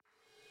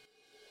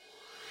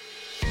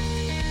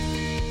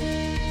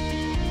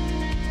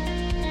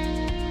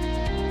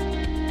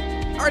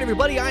All right,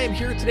 everybody, I am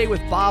here today with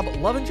Bob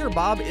Lovinger.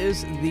 Bob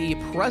is the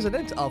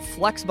president of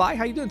FlexBuy.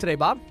 How you doing today,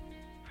 Bob?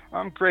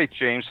 I'm great,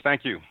 James.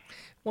 Thank you.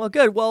 Well,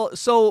 good. Well,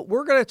 so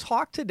we're going to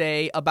talk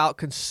today about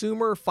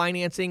consumer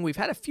financing. We've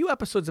had a few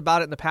episodes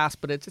about it in the past,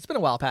 but it's been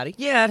a while, Patty.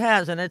 Yeah, it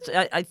has, and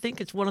I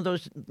think it's one of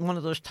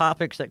those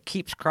topics that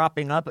keeps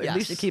cropping up. At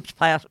least it keeps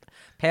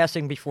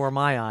passing before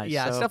my eyes.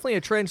 Yeah, it's definitely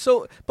a trend.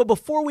 So, but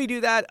before we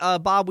do that,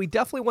 Bob, we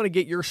definitely want to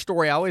get your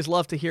story. I always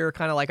love to hear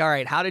kind of like, all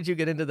right, how did you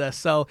get into this?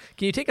 So,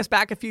 can you take us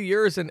back a few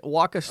years and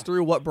walk us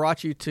through what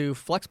brought you to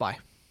FlexBuy?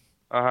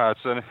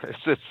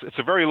 It's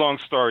a very long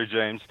story,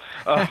 James.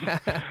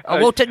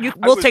 We'll take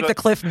the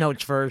Cliff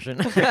Notes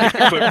version.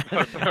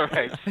 All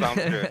right, sounds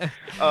good.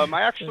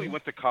 I actually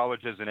went to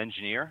college as an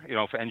engineer,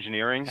 for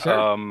engineering.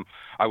 Sure.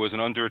 I was an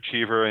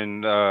underachiever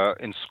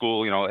in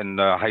school, in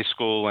high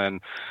school,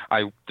 and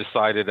I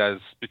decided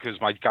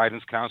because my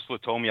guidance counselor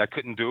told me I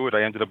couldn't do it,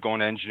 I ended up going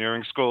to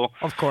engineering school.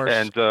 Of course.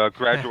 And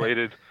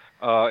graduated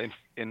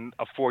in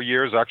 4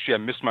 years. Actually, I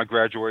missed my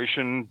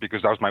graduation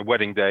because that was my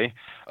wedding day.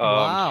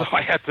 Wow.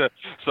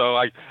 So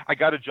I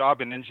got a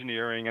job in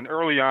engineering, and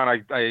early on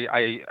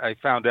I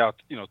found out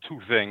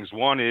two things.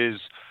 One is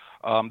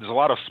there's a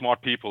lot of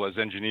smart people as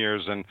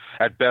engineers, and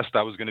at best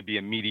I was going to be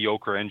a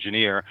mediocre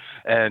engineer.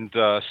 And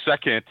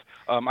second,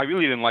 I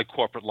really didn't like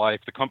corporate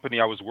life. The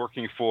company I was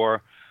working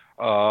for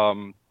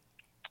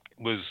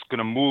was going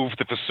to move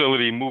the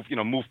facility, move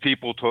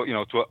people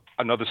to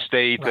another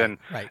state, Right.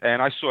 and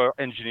I saw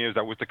engineers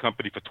that were with the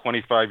company for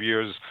 25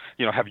 years,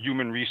 have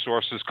human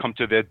resources come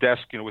to their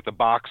desk, with a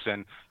box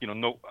and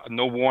no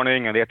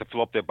warning, and they had to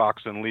fill up their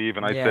box and leave.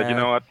 And I said, you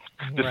know what,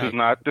 this is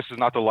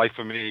not the life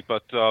for me.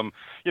 But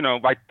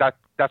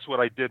that's what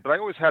I did. But I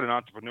always had an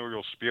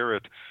entrepreneurial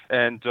spirit,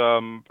 and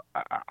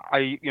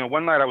I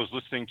one night I was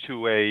listening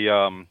to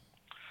a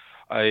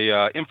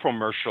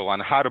infomercial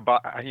on how to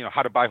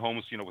buy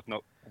homes,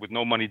 with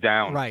no money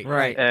down.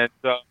 Right. And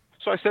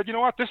so I said, you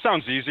know what, this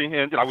sounds easy.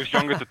 And I was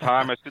young at the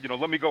time. I said,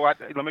 let me go out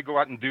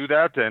and do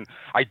that. And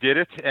I did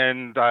it.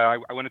 And I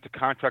went into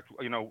contract.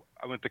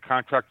 I went to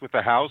contract with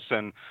the house,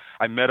 and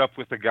I met up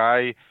with a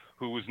guy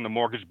who was in the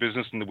mortgage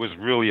business, and it was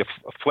really a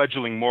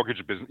fledgling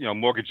mortgage business,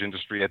 mortgage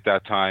industry at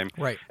that time.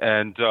 Right.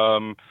 And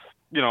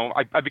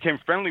I became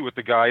friendly with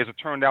the guy. As it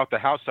turned out, the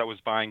house I was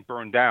buying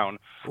burned down.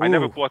 Ooh. I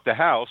never bought the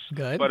house.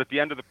 Good. But at the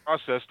end of the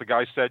process, the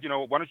guy said,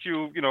 why don't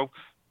you,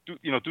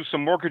 do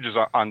some mortgages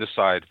on the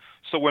side.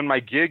 So when my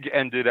gig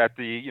ended at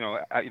the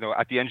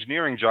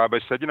engineering job, I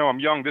said, I'm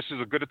young. This is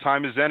as good a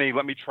time as any.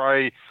 Let me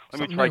try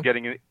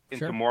getting into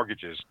Sure.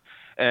 mortgages.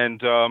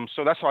 And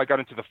so that's how I got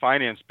into the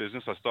finance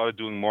business. I started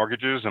doing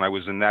mortgages, and I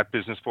was in that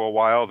business for a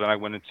while. Then I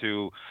went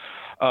into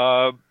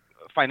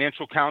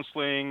financial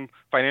counseling,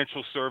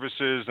 financial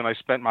services, and I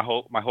spent my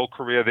whole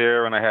career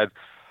there. And I had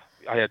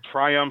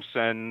triumphs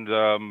and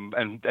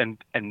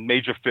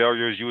major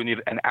failures. You would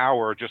need an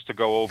hour just to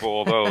go over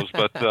all those,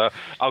 but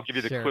I'll give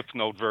you the Sure. Cliff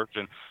Note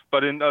version.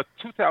 But in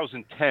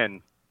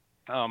 2010,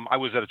 I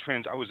was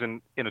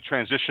in a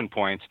transition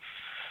point,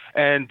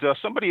 and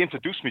somebody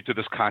introduced me to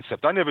this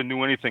concept. I never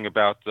knew anything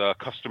about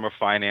customer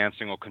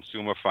financing or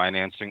consumer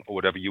financing or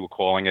whatever you were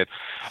calling it.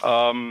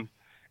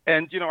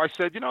 And I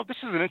said, this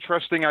is an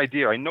interesting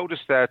idea. I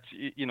noticed that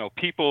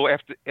people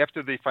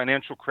after the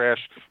financial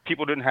crash,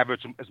 people didn't have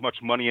as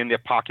much money in their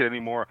pocket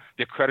anymore.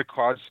 Their credit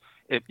cards,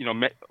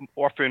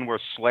 often were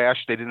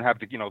slashed. They didn't have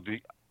the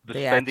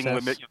spending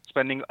access. limit,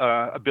 spending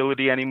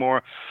ability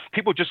anymore.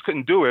 People just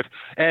couldn't do it,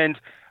 and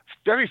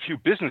very few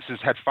businesses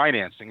had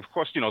financing. Of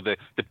course, the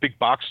big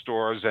box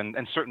stores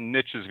and certain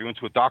niches. If you went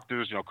to a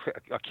doctor's,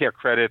 Care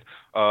Credit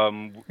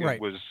Right.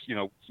 was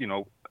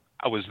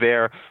I was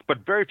there,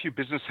 but very few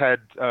business had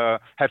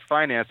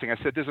financing. I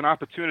said, there's an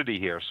opportunity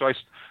here. So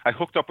I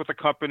hooked up with a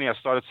company. I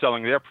started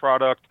selling their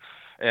product,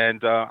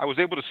 and I was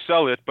able to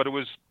sell it. But it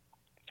was,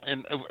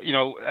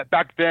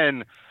 back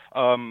then,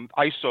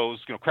 ISOs,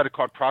 credit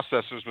card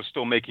processors were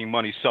still making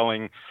money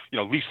selling,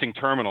 leasing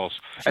terminals.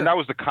 Sure. And that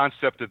was the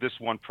concept of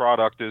this one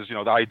product. Is the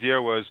idea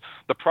was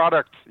the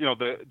product,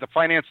 the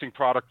financing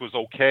product was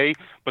okay,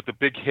 but the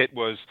big hit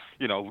was,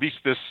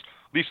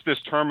 lease this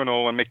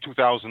terminal and make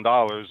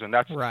 $2,000, and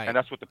that's Right. and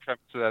that's what the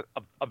premise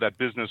of that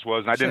business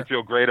was. And I Sure. didn't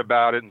feel great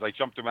about it, and I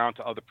jumped around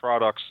to other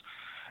products.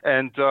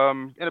 And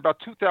in about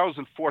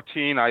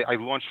 2014, I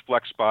launched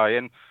FlexBuy,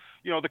 and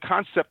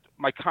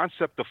my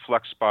concept of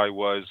FlexBuy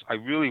was I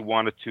really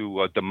wanted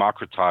to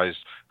democratize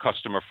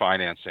customer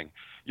financing.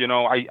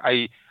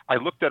 I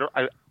looked at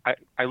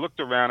I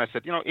looked around. I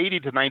said, 80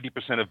 to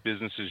 90% of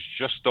businesses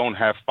just don't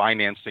have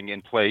financing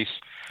in place.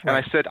 And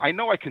I said, I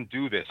know I can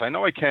do this. I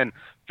know I can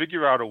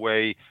figure out a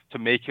way to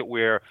make it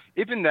where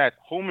even that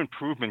home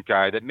improvement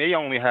guy that may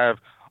only have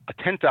a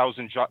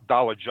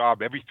 $10,000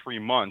 job every 3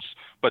 months,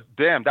 but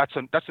damn, that's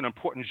an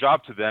important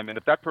job to them. And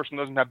if that person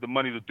doesn't have the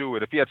money to do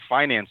it, if he had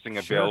financing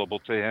available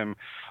to him,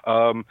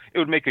 it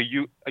would make a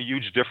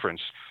huge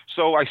difference.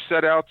 So I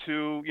set out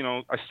to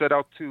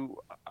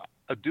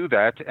do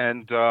that,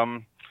 and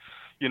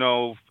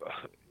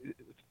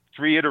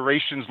 3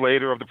 iterations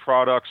later of the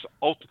products,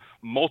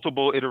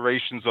 multiple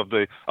iterations of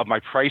my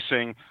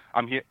pricing.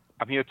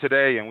 I'm here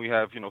today, and we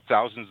have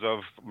thousands of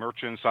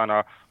merchants on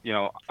our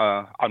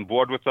on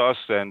board with us,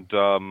 and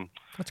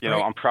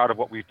I'm proud of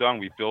what we've done.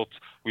 We've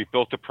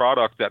built a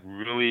product that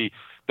really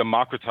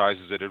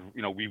democratizes it.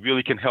 We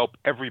really can help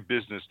every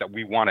business that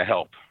we want to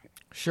help.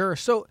 Sure.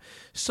 So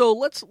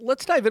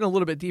let's dive in a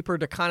little bit deeper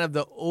to kind of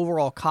the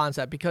overall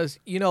concept, because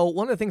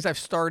one of the things I've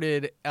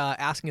started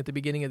asking at the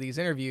beginning of these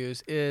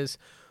interviews is,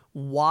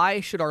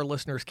 why should our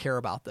listeners care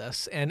about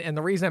this? And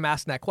the reason I'm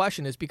asking that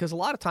question is because a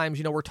lot of times,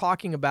 we're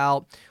talking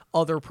about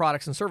other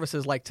products and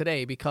services like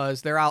today,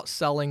 because they're out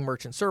selling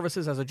merchant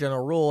services as a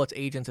general rule. It's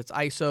agents, it's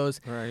ISOs.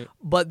 Right.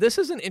 But this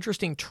is an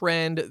interesting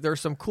trend. There's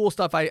some cool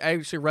stuff. I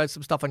actually read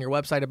some stuff on your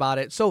website about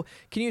it. So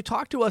can you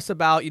talk to us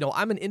about,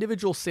 I'm an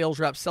individual sales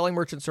rep selling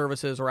merchant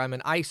services, or I'm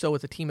an ISO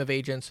with a team of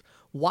agents.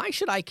 Why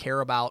should I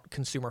care about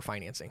consumer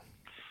financing?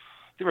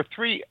 There are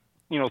three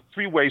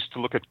ways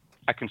to look at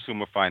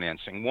consumer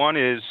financing. One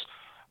is,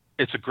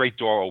 it's a great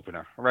door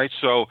opener, right?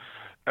 So,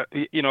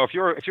 if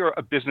you're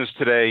a business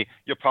today,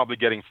 you're probably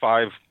getting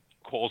 5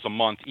 calls a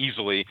month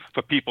easily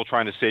for people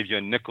trying to save you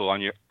a nickel on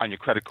your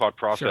credit card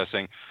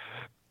processing.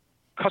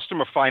 Sure.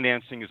 Customer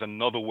financing is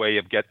another way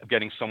of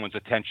getting someone's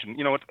attention.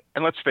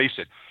 And let's face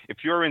it,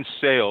 if you're in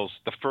sales,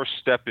 the first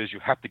step is you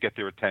have to get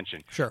their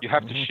attention. Sure. You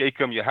have to shake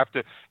them. You have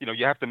to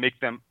get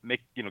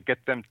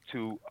them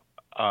to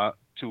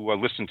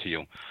listen to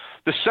you.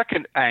 The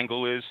second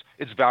angle is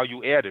it's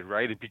value added,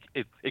 right?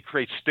 It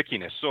creates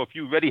stickiness. So if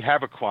you already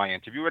have a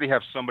client, if you already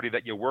have somebody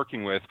that you're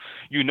working with,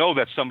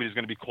 that somebody's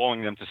going to be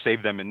calling them to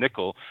save them a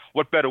nickel.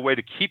 What better way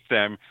to keep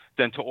them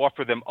than to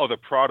offer them other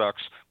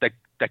products that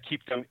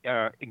keep them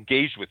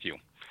engaged with you?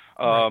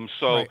 Right.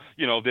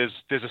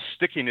 There's a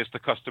stickiness to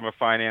customer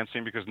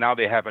financing, because now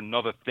they have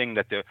another thing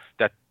that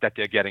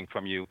they're getting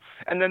from you.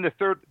 And then the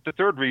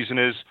third reason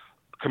is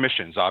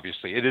commissions.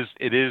 Obviously, it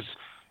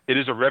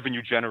is a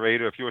revenue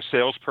generator. If you're a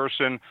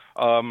salesperson,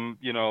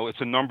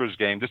 it's a numbers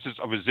game. This is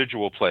a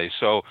residual play.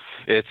 So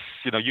it's,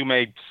 you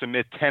may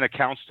submit 10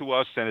 accounts to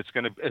us, and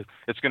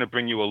it's gonna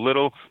bring you a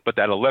little, but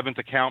that 11th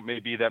account may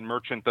be that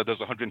merchant that does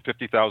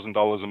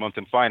 $150,000 a month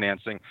in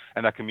financing,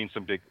 and that can mean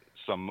some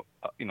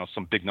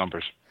big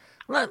numbers.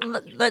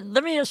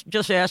 Let me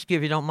just ask you,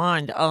 if you don't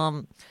mind.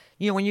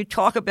 When you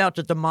talk about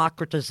the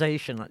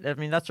democratization, I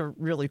mean, that's a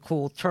really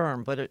cool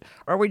term, but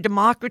are you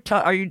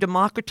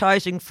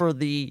democratizing for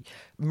the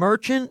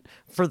merchant,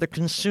 for the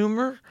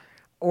consumer,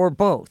 or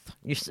both?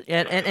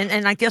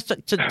 And I guess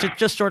to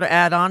just sort of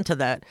add on to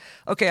that,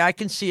 okay, I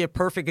can see a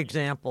perfect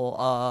example.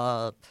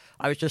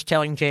 I was just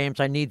telling James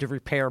I need to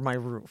repair my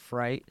roof,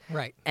 right?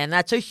 Right. And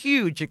that's a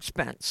huge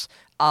expense.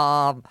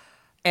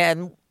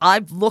 And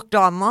I've looked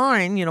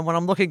online, when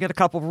I'm looking at a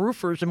couple of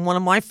roofers, and one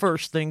of my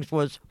first things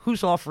was,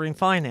 who's offering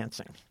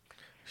financing?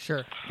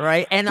 Sure.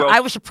 Right? And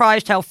I was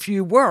surprised how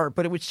few were,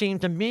 but it would seem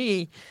to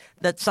me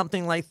that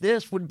something like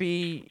this would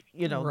be,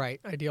 right,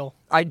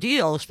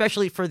 ideal,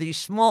 especially for these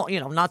small,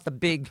 not the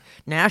big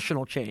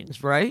national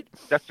chains, right?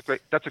 That's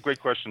a great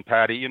question,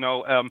 Patty.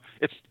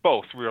 It's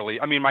both, really.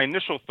 I mean, my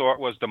initial thought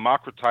was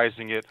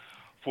democratizing it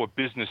for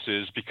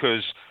businesses,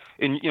 because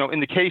in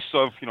the case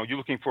of you're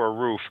looking for a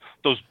roof,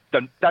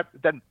 that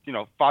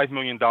 $5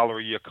 million a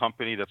year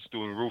company that's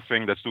doing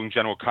roofing, that's doing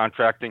general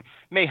contracting,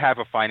 may have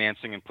a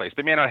financing in place.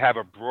 They may not have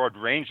a broad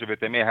range of it.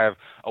 They may have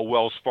a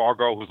Wells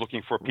Fargo who's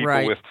looking for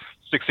people with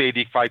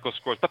 680 FICO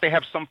scores, but they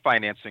have some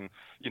financing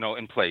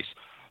in place.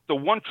 The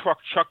one truck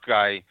Chuck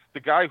guy, the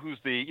guy who's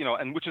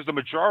and which is the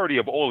majority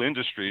of all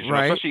industries,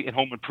 especially in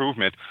home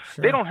improvement,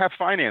 Sure. They don't have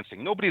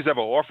financing. Nobody's ever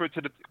offered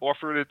it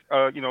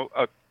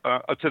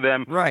to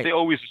them. Right. They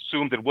always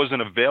assumed it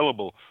wasn't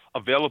available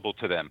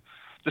to them.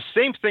 The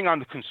same thing on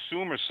the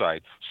consumer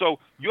side. So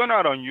you're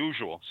not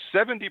unusual.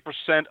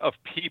 70% of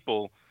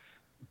people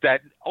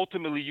that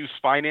ultimately use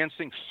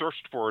financing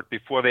searched for it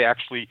before they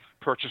actually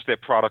purchase their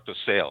product or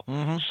sale.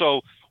 Mm-hmm.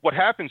 So what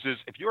happens is,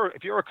 if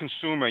you're a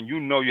consumer and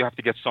you have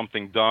to get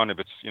something done, if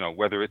it's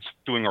whether it's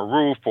doing a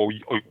roof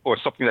or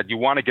something that you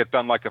want to get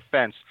done, like a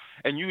fence,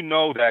 and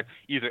that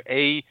either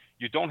A,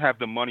 you don't have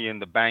the money in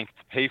the bank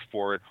to pay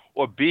for it,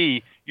 or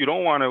B, you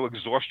don't want to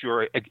exhaust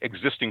your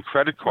existing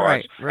credit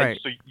cards. Right. And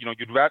so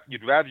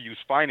you'd rather use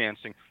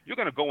financing. You're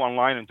going to go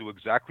online and do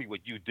exactly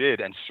what you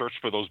did and search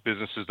for those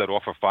businesses that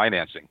offer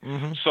financing.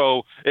 Mm-hmm.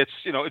 So it's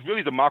it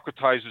really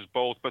democratizes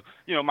both. But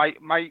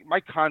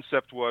my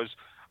concept was,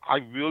 I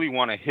really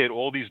want to hit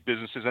all these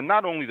businesses, and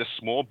not only the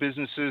small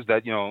businesses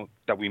that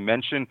we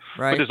mentioned,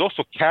 but there's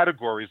also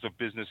categories of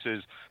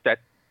businesses that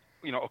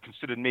are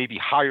considered maybe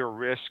higher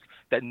risk,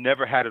 that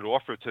never had it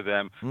offered to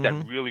them, that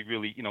really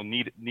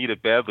need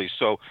it badly.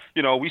 So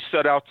we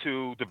set out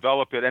to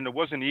develop it, and it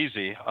wasn't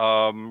easy.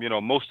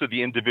 Most of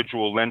the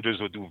individual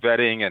lenders would do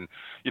vetting, and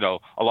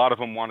a lot of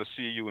them want to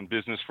see you in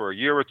business for a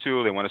year or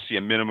two. They want to see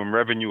a minimum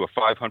revenue of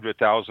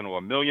 $500,000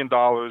 or $1 million.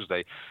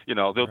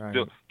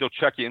 They'll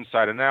check you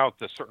inside and out.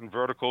 There's certain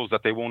verticals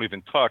that they won't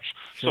even touch.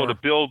 Sure. So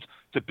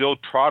to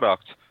build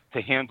product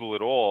to handle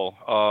it all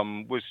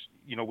was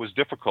was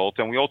difficult,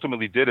 and we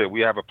ultimately did it.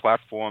 We have a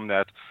platform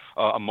that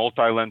a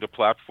multi-lender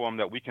platform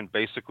that we can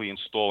basically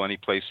install any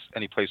place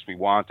we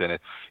want, and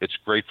it's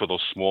great for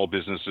those small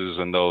businesses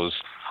and those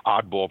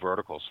oddball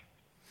verticals.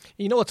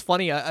 You know what's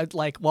funny? I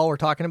like while we're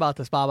talking about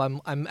this,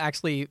 Bob, I'm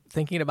actually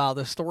thinking about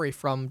this story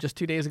from just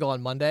 2 days ago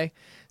on Monday.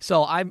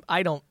 So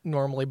I don't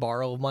normally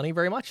borrow money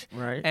very much,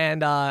 Right.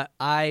 And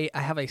I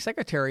have a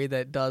secretary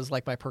that does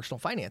like my personal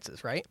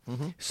finances, right?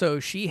 Mm-hmm. So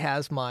she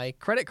has my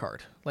credit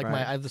card, like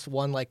Right. I have this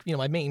one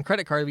my main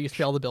credit card. We used to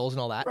pay all the bills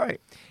and all that,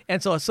 Right.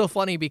 And so it's so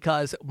funny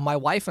because my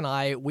wife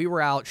and we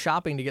were out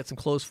shopping to get some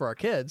clothes for our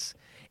kids,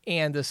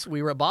 and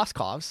we were at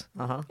Boscov's,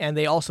 and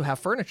they also have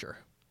furniture.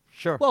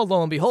 Sure. Well,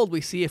 lo and behold, we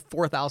see a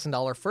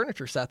 $4,000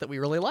 furniture set that we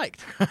really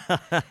liked,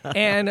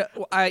 and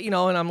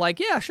and I'm like,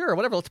 yeah, sure,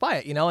 whatever, let's buy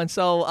it, And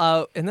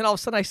so, and then all of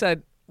a sudden, I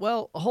said,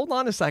 well, hold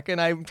on a second.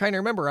 I'm trying to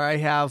remember. I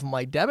have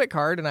my debit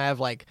card, and I have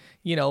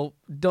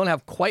don't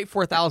have quite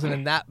 4,000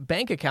 in that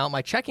bank account,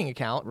 my checking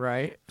account.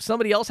 Right.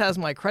 Somebody else has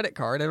my credit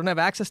card. I don't have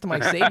access to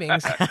my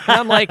savings. And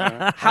I'm like,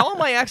 how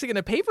am I actually going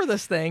to pay for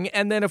this thing?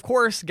 And then, of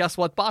course, guess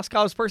what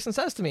Boscov's person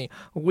says to me?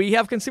 We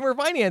have consumer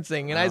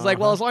financing. And I was like,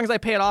 well, as long as I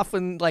pay it off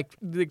in like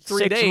 3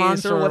 6 days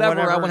months or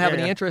whatever, I won't have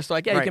yeah. any interest. So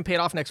like, yeah, Right. you can pay it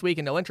off next week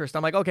and no interest.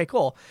 I'm like, okay,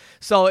 cool.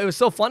 So it was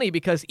so funny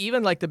because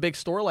even like the big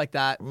store like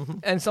that,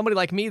 and somebody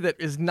like me that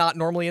is not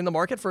normally in the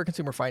market for a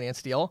consumer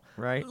finance deal,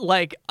 Right.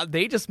 like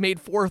they just made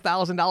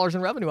 $4,000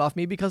 in revenue off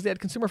me because they had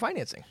consumer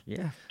financing.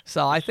 Yeah.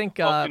 So I think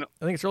I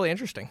think it's really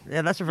interesting.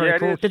 Yeah, that's a very Yeah, it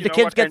cool. is. Did You the know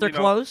kids what? get And their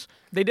clothes?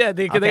 They did.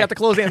 They Okay. got the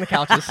clothes and the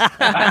couches.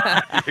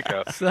 There you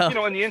go. So-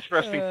 and the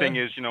interesting thing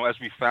is, as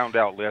we found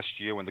out last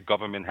year when the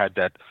government had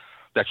that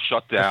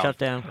shutdown,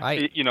 Shutdown.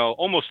 Right.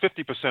 almost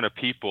 50% of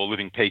people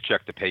living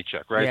paycheck to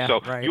paycheck, right? Yeah, So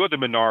right. you're the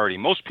minority.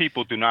 Most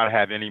people do not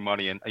have any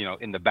money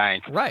in the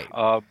bank. Right.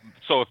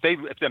 So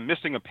if they're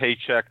missing a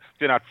paycheck,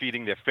 they're not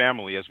feeding their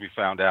family, as we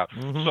found out.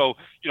 Mm-hmm. So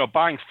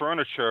buying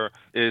furniture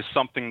is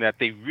something that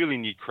they really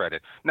need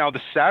credit. Now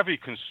the savvy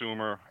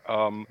consumer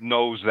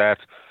knows that.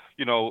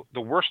 The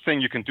worst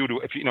thing you can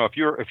do if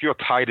you're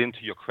tied into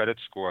your credit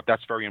score, if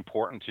that's very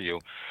important to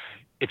you.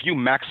 If you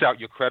max out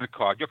your credit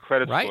card, your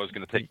credit Right. score is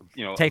going to take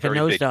Take a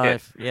very big hit.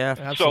 nosedive. Yeah.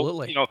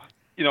 Absolutely. So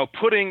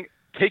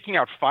taking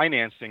out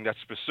financing that's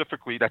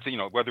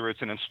whether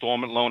it's an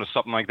installment loan or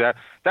something like that,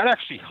 that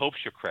actually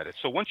helps your credit.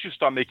 So once you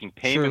start making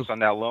payments True. on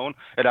that loan,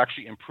 it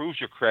actually improves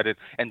your credit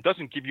and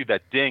doesn't give you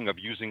that ding of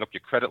using up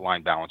your credit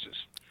line balances.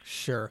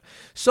 Sure.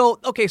 So,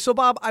 okay, so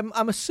Bob,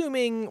 I'm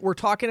assuming we're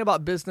talking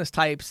about business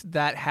types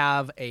that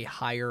have a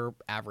higher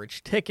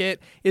average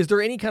ticket. Is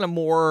there any kind of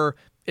more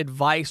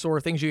advice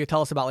or things you could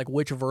tell us about, like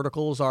which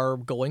verticals are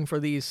going for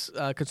these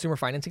consumer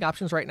financing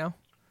options right now?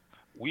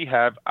 We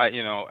have,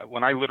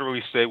 when I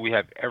literally say we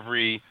have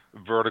every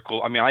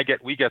vertical, I mean,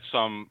 we get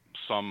some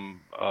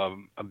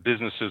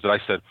businesses that I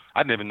said,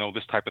 I didn't even know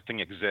this type of thing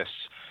exists.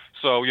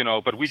 So,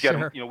 but we get,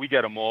 Sure. we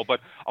get them all,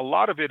 but a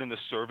lot of it in the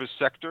service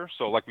sector.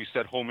 So like we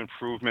said, home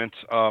improvement,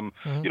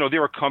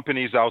 there are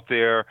companies out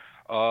there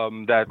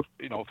that,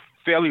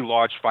 fairly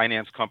large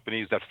finance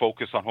companies that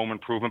focus on home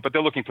improvement, but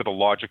they're looking for the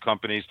larger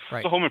companies.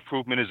 Right. So home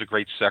improvement is a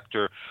great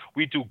sector.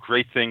 We do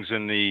great things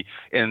in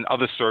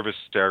other service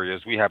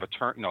areas. We have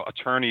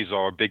attorneys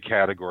are a big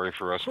category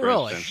for us, for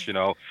Really? instance.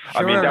 Sure,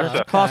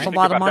 that costs a think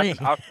lot of about money.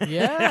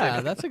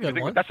 Yeah, that's a good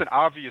one. That's an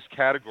obvious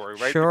category,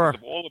 right? Sure.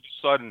 Because all of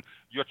a sudden,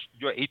 your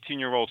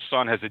 18-year-old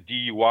son has a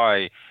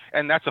DUI,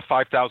 and that's a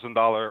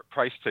 $5,000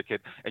 price ticket,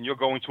 and you're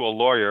going to a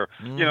lawyer.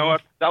 You know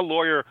what? That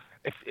lawyer.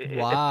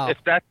 Wow. If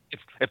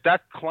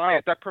that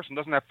client, that person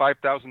doesn't have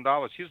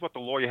 $5,000, here's what the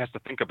lawyer has to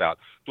think about.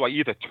 Do I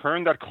either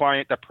turn that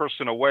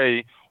person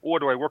away, or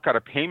do I work out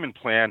a payment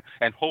plan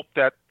and hope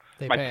that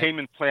my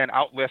payment plan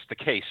outlasts the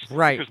case?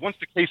 Right. Because once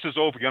the case is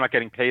over, you're not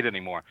getting paid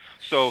anymore.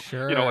 So,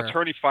 Sure.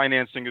 attorney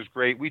financing is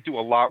great. We do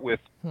a lot with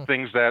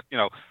things that,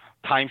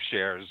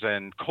 timeshares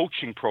and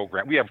coaching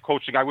program. We have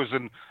coaching. I was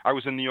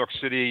in New York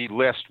City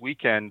last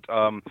weekend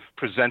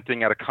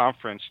presenting at a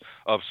conference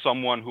of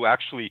someone who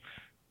actually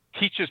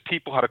teaches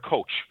people how to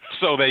coach.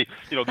 So these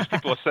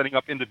people are setting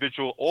up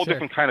individual, all Sure.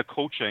 different kind of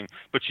coaching,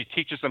 but she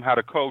teaches them how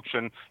to coach.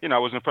 And, I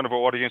was in front of an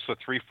audience of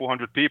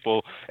 300-400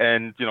 people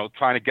and,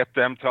 trying to get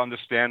them to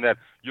understand that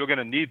you're going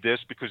to need this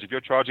because if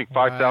you're charging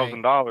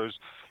 $5,000,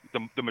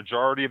 the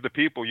majority of the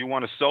people you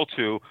want to sell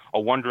to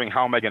are wondering,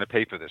 how am I going to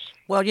pay for this?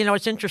 Well,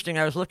 it's interesting.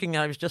 I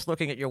was just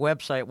looking at your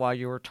website while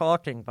you were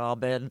talking,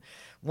 Bob, and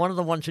one of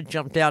the ones that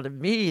jumped out at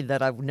me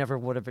that I never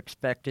would have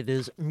expected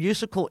is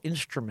musical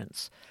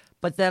instruments.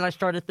 But then I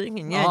started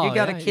thinking, you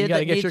got a kid you got to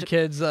that get needs your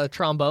kids a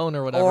trombone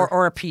or whatever.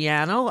 or a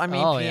piano. I mean,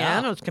 yeah.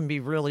 pianos can be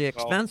really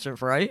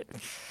expensive, right?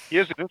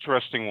 Here's an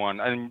interesting one,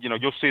 and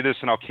you'll see this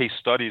in our case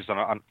studies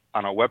on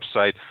our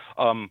website.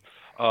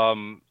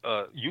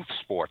 Youth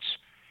sports.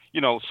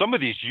 Some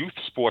of these youth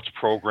sports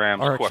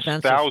programs Are cost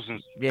expensive.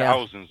 thousands, Yeah.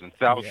 thousands, and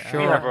thousands. Yeah.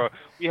 Sure.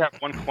 We have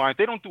one client.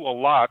 They don't do a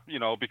lot,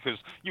 because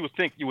you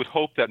would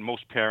hope that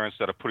most parents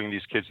that are putting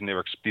these kids in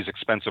these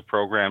expensive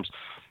programs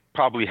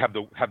probably have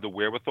the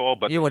wherewithal.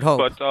 But You would hope.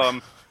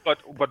 But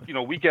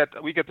we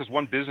get this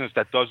one business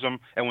that does them,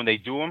 and when they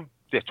do them,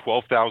 they're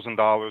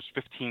 $12,000,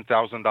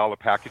 $15,000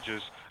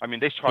 packages. I mean,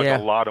 they charge Yeah. a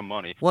lot of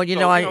money. Well,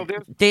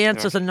 there's-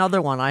 dance is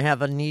another one. I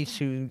have a niece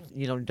who,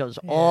 does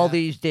all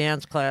these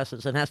dance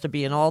classes and has to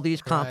be in all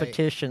these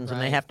competitions,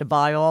 and they right. have to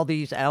buy all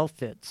these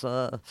outfits.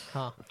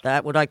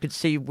 That what I could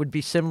see would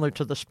be similar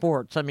to the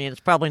sports. I mean, it's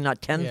probably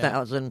not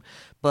 10,000,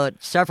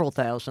 but several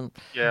thousand.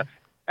 Yeah.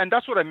 And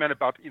that's what I meant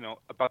about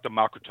about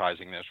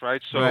democratizing this,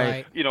 right? So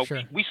Right,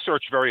 we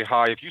search very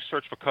high. If you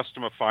search for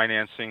customer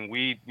financing,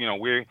 we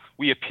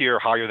appear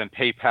higher than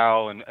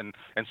PayPal and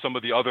some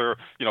of the other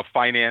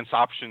finance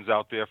options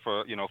out there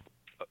for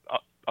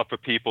for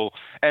people,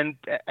 and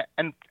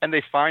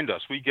they find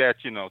us. We get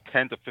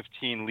 10 to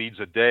 15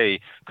 leads a day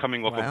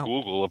coming off of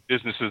Google of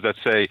businesses that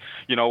say,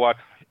 you know what,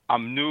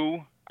 I'm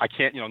new. I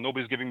can't,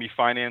 nobody's giving me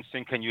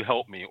financing. Can you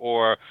help me?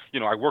 Or,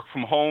 I work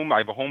from home. I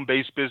have a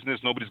home-based business.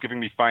 Nobody's giving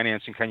me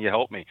financing. Can you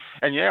help me?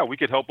 And yeah, we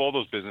could help all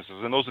those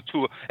businesses. And those are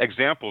two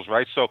examples,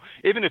 right? So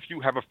even if you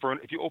have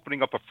if you're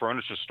opening up a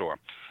furniture store,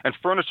 and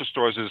furniture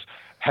stores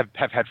have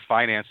had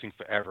financing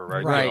forever,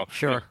 right? Right.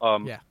 Sure.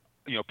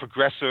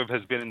 Progressive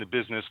has been in the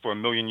business for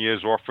 1 million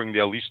years, offering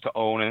their lease to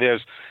own, and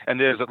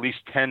there's at least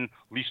 10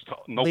 lease to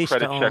own, lease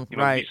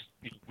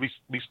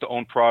to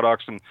own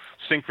products, and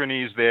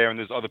Synchrony's there, and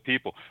there's other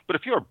people. But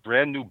if you're a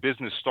brand new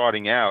business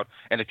starting out,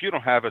 and if you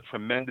don't have a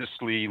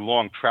tremendously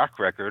long track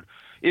record,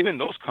 even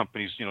those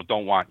companies,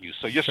 don't want you.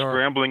 So you're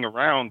scrambling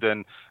around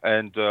and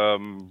trying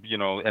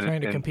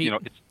to compete.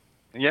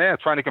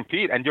 Trying to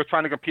compete, and you're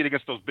trying to compete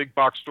against those big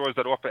box stores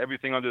that offer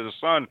everything under the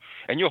sun,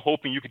 and you're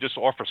hoping you could just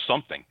offer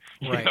something.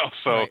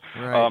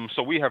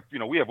 So we have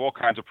all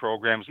kinds of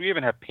programs. We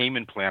even have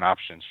payment plan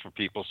options for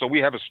people. So we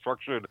have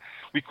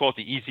we call it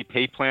the Easy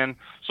Pay Plan.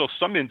 So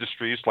some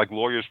industries, like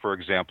lawyers, for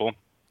example,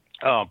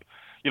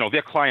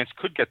 their clients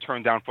could get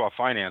turned down for our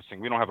financing.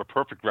 We don't have a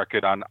perfect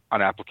record on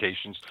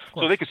applications,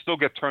 so they could still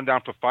get turned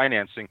down for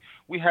financing.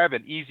 We have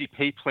an Easy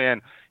Pay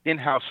Plan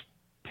in-house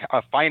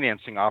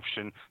financing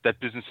option that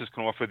businesses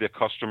can offer their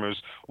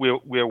customers,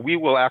 where we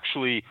will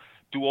actually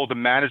do all the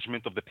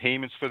management of the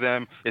payments for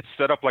them. It's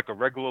set up like a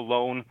regular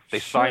loan. They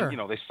sign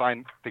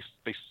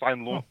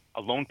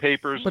loan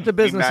papers. But the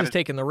business is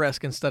taking the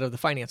risk instead of the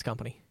finance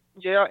company.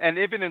 Yeah, and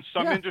even in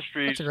some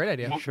industries, that's a great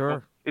idea.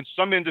 In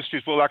some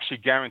industries, we'll actually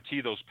guarantee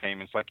those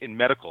payments, like in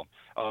medical.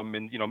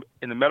 In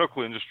the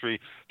medical industry,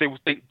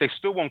 they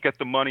still won't get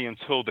the money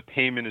until the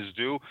payment is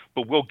due,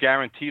 but we'll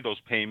guarantee those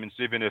payments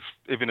even if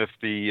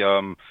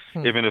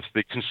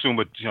the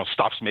consumer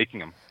stops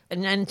making them.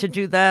 And to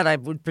do that, I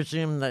would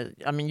presume that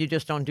you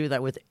just don't do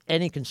that with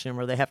any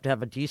consumer. They have to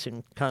have a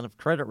decent kind of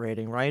credit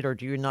rating, right? Or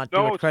do you not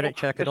do a credit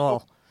check at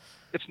all?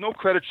 It's no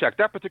credit check.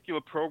 That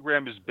particular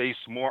program is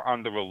based more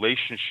on the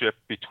relationship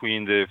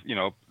between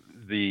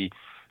the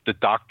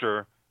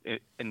doctor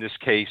in this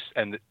case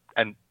and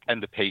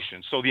the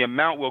patient. So the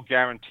amount we'll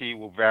guarantee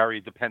will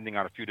vary depending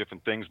on a few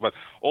different things. But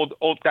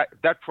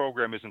that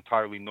program is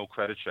entirely no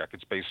credit check.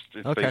 It's based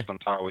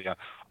entirely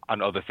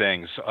on other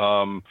things.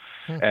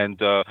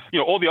 And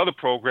all the other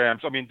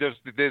programs. I mean,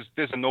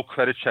 there's a no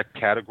credit check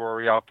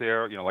category out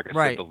there. Like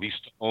I said, the lease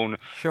to own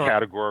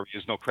category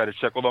is no credit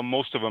check. Although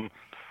most of them.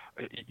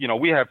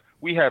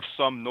 We have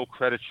some no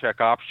credit check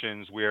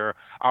options where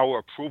our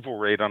approval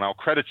rate on our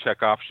credit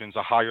check options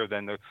are higher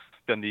than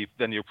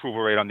the approval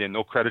rate on their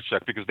no credit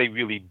check, because they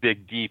really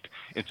dig deep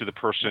into the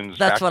person's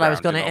That's background, what I was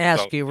going to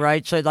ask you,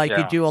 right? So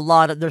you do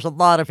there's a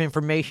lot of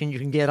information you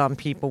can get on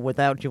people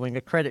without doing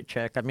a credit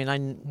check. I mean,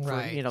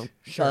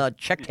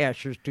 check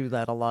cashers do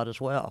that a lot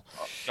as well.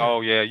 Oh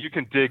yeah, you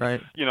can dig,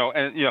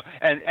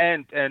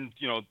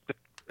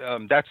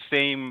 that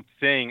same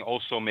thing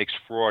also makes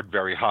fraud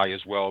very high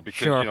as well,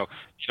 because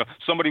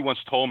somebody once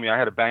told me, I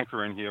had a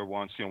banker in here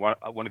once,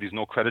 one of these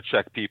no credit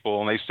check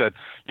people, and they said,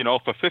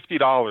 for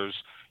 $50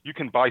 you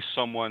can buy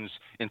someone's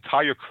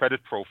entire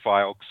credit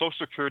profile, social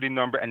security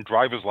number, and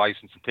driver's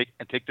license,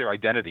 and take their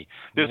identity.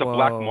 There's a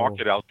black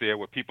market out there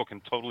where people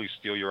can totally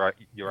steal your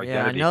identity.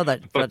 Yeah, I know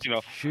that. But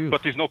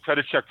these no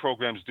credit check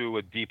programs do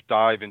a deep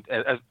dive, and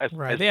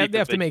they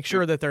have to make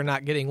sure that they're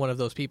not getting one of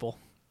those people.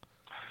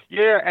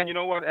 Yeah, and you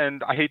know what?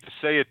 And I hate to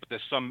say it, but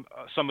there's some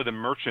of the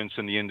merchants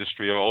in the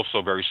industry are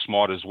also very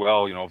smart as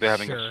well. If they're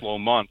having a slow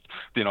month,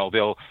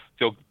 they'll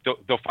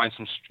find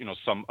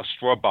some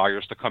straw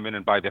buyers to come in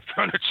and buy their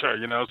furniture.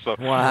 So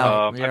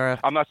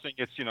I'm not saying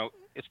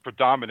it's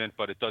predominant,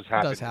 but it does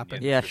happen. It does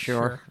happen. Yeah,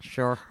 sure.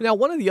 Now,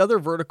 one of the other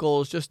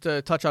verticals, just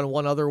to touch on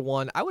one other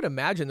one, I would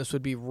imagine this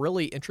would be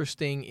really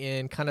interesting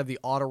in kind of the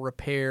auto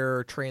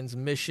repair,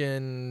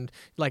 transmission,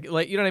 like you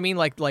know what I mean,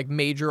 like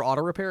major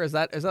auto repair. Is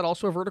that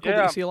also a vertical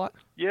that you see a lot?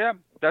 Yeah,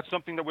 that's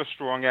something that we're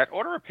strong at.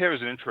 Auto repair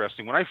is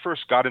interesting. When I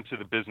first got into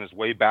the business,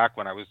 way back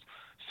when I was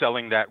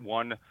selling that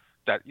one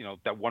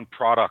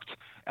product.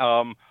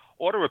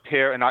 Auto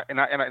repair, and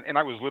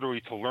I was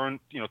literally to learn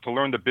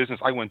the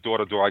business. I went door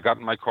to door. I got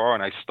in my car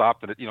and I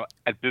stopped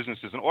at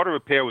businesses. And auto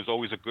repair was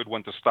always a good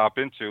one to stop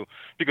into,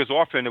 because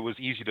often it was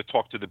easy to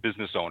talk to the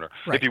business owner.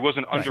 Right. If he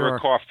wasn't under a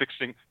car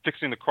fixing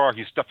the car,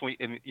 he's definitely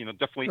in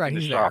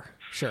the shop.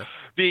 Sure.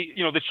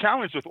 The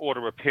challenge with auto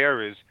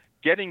repair is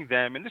getting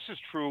them, and this is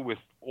true with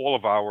all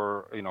of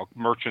our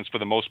merchants for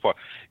the most part,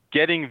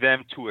 getting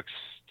them to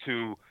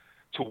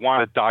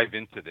want to dive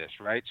into this,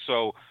 right?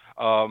 So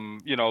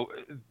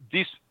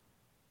these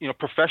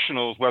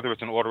professionals, whether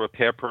it's an auto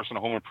repair person, a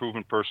home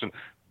improvement person,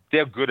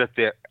 they're good at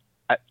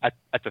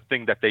at the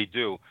thing that they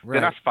do. Right.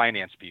 They're not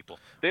finance people.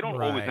 They don't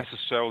always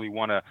necessarily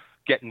want to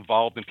get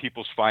involved in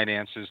people's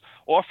finances.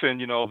 Often,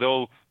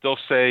 they'll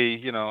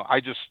say, I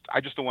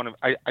just don't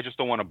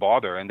want to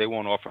bother, and they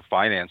won't offer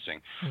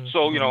financing. Mm-hmm.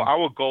 So,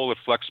 our goal at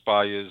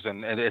FlexBuy is,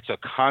 and it's a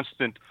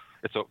constant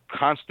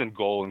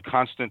goal and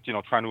constant,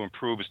 trying to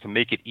improve, is to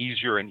make it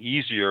easier and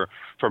easier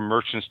for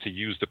merchants to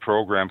use the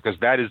program, because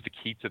that is the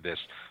key to this.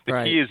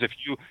 The key is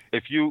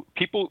if you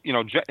people,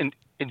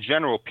 in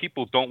general,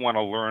 people don't want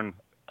to learn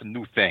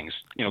new things.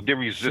 They're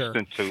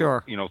resistant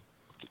to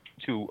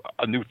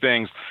new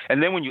things.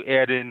 And then when you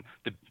add in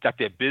that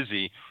they're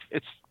busy,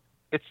 it's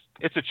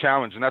a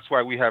challenge, and that's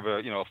why we have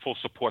a full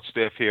support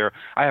staff here.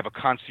 I have a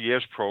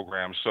concierge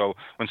program, so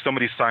when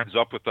somebody signs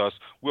up with us,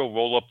 we'll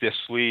roll up their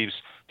sleeves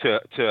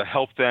to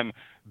help them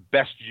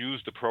best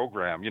use the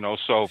program.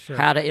 So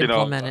how to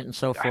implement it and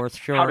so forth.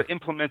 Sure. How to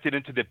implement it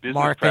into their business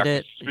market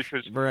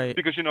practices, it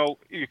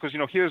because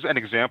here's an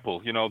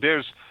example.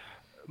 There's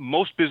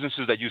most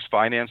businesses that use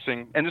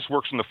financing, and this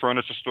works in the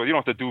furniture store. You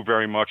don't have to do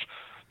very much.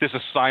 There's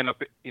a sign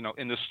up, in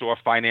the store,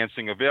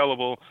 financing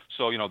available.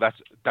 So,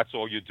 that's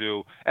all you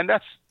do. And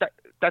that's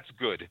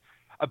good.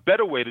 A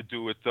better way to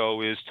do it,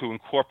 though, is to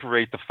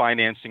incorporate the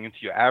financing into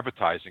your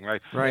advertising,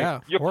 right?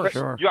 Right. Yeah,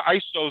 sure. Your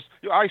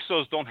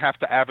ISOs don't have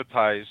to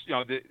advertise.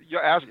 Your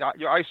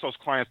ISOs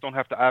clients don't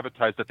have to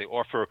advertise that they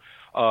offer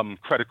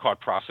credit card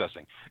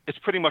processing. It's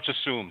pretty much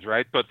assumed,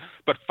 right? But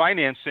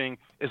financing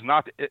is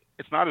not.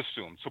 It's not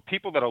assumed. So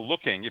people that are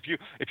looking, if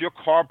your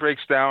car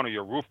breaks down or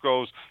your roof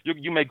goes,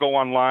 you may go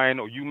online,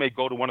 or you may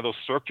go to one of those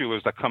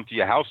circulars that come to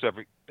your house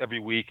every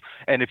week.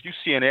 And if you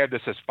see an ad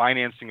that says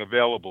financing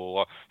available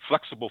or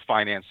flexible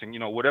financing,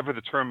 whatever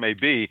the term may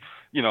be,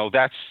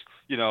 that's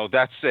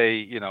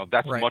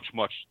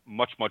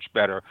much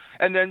better.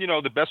 And then,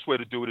 the best way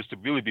to do it is to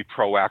really be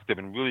proactive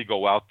and really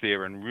go out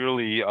there and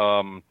really,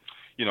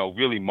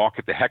 really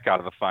market the heck out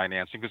of the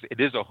financing, because it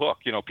is a hook.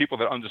 People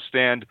that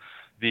understand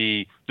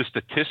the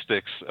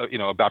statistics,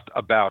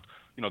 about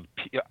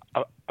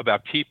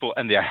people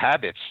and their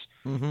habits,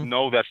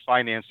 know that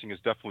financing is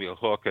definitely a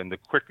hook, and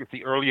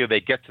the earlier they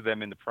get to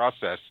them in the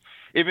process,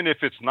 even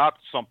if it's not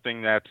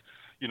something that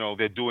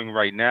they're doing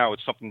right now,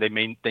 it's something they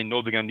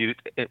know they're going to need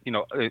it,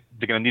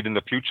 they're going to need in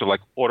the future, like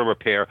auto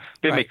repair.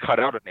 They may cut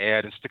out an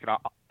ad and stick it on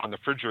the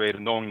refrigerator,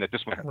 knowing that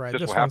this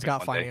one's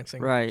got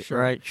financing. Right,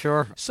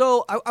 sure.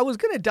 So I was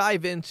going to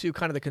dive into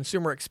kind of the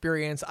consumer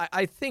experience.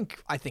 I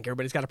think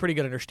everybody's got a pretty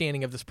good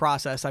understanding of this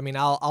process. I mean,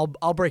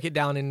 I'll break it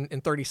down in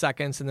 30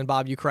 seconds, and then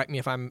Bob, you correct me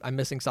if I'm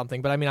missing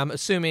something. But I mean, I'm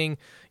assuming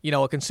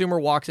a consumer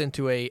walks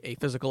into a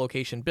physical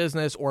location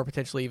business, or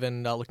potentially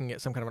even looking at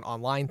some kind of an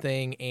online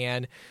thing,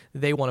 and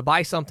they want to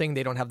buy something.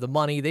 They don't have the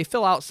money. They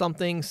fill out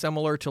something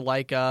similar to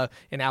like an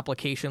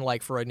application,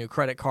 like for a new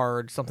credit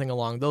card, something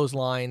along those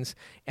lines,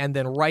 and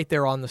then right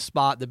there on the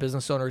spot, the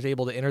business owner is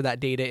able to enter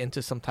that data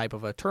into some type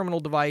of a terminal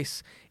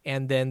device,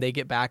 and then they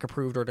get back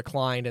approved or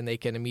declined, and they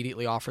can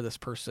immediately offer this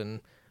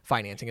person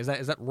financing. Is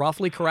that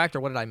roughly correct,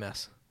 or what did I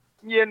miss?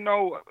 Yeah,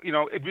 no,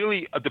 it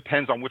really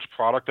depends on which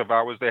product of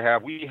ours they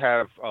have. We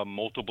have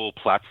multiple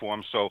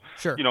platforms, so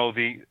sure.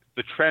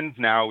 The trend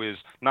now is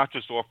not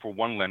just offer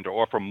one lender,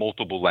 offer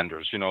multiple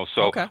lenders.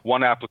 So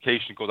one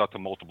application goes out to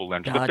multiple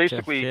lenders. Gotcha.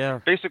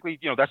 But basically,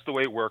 that's the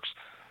way it works.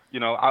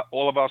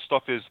 All of our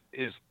stuff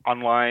is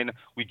online.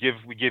 We give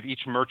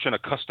each merchant a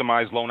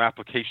customized loan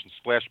application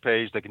splash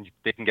page. They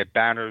can get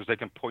banners. They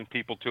can point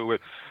people to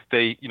it.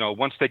 They,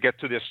 once they get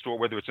to their store,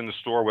 whether it's in the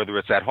store, whether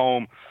it's at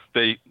home,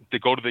 they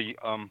go to the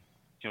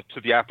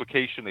to the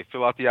application. They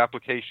fill out the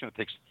application. It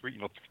takes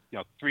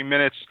 3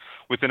 minutes.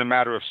 Within a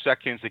matter of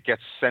seconds, it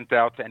gets sent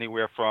out to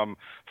anywhere from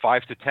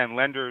 5 to 10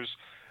 lenders.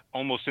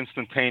 Almost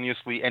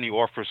instantaneously, any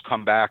offers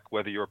come back,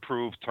 whether you're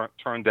approved,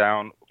 turned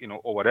down,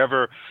 or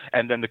whatever.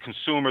 And then the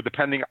consumer,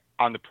 depending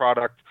on the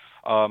product,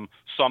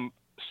 some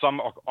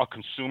are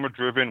consumer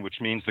driven,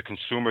 which means the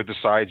consumer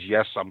decides,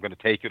 yes, I'm going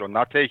to take it or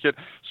not take it.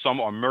 Some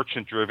are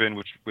merchant driven,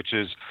 which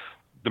is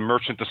the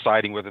merchant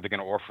deciding whether they're going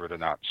to offer it or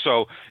not.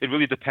 So it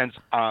really depends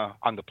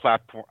on the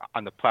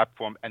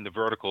platform and the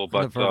vertical.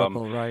 But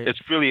right. It's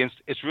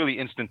really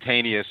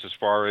instantaneous as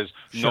far as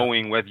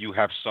knowing whether you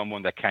have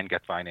someone that can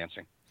get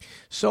financing.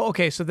 So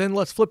then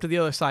let's flip to the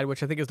other side,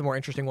 which I think is the more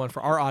interesting one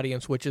for our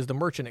audience, which is the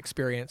merchant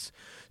experience.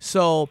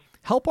 So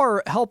help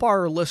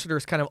our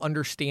listeners kind of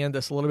understand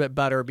this a little bit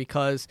better,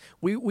 because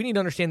we need to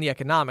understand the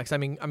economics. I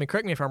mean,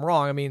 correct me if I'm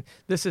wrong. I mean,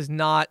 this is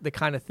not the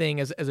kind of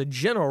thing as a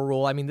general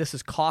rule. I mean, this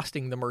is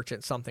costing the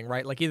merchant something,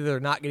 right? Like either they're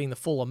not getting the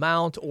full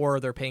amount, or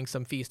they're paying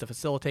some fees to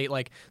facilitate.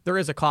 Like there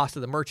is a cost to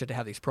the merchant to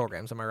have these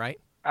programs. Am I right?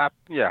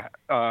 Yes.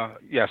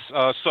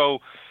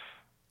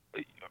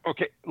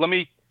 Okay, let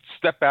me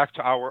step back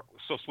to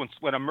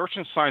when a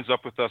merchant signs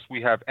up with us,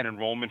 we have an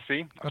enrollment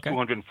fee of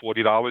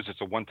 $240.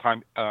 It's a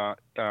one-time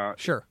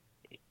sure.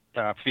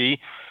 Fee.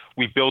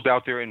 We build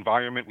out their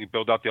environment. We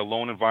build out their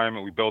loan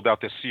environment. We build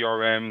out their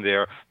CRM,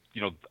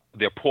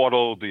 their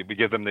portal. We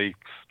give them the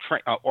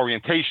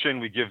orientation.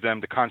 We give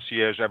them the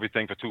concierge,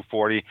 everything for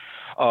 $240.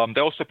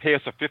 They also pay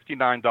us a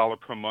 $59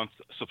 per month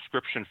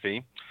subscription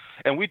fee.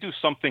 And we do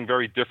something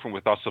very different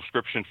with our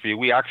subscription fee.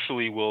 We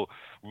actually will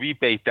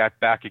rebate that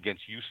back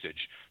against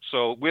usage.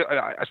 So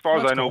as far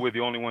as I know, we're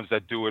the only ones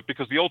that do it,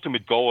 because the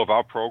ultimate goal of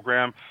our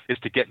program is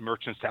to get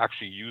merchants to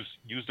actually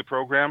use the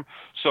program.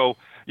 So,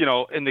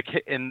 in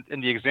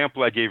the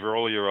example I gave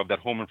earlier of that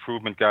home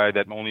improvement guy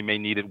that only may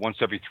need it once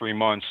every 3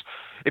 months,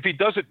 if he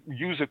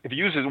uses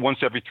it once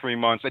every 3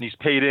 months and he's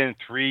paid in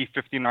three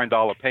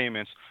 $59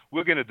 payments,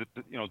 we're going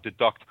to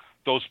deduct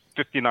those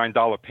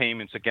 $59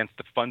 payments against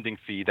the funding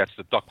fee that's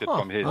deducted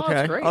from his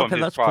that's great. from his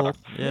that's product.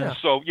 Cool. Yeah.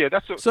 So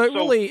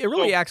it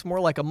really acts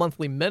more like a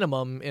monthly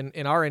minimum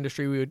in our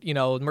industry. We would,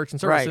 merchant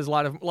services.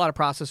 Right. A lot of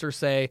processors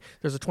say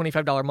there's a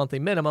 $25 monthly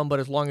minimum, but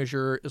as long as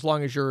your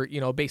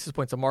basis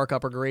points of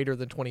markup are greater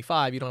than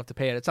 25, you don't have to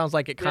pay it. It sounds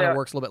like it kind of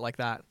works a little bit like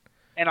that.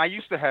 And I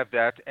used to have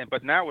that,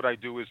 but now what I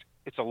do is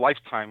it's a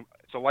lifetime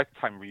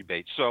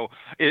rebate. So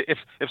if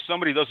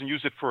somebody doesn't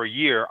use it for a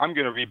year, I'm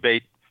going to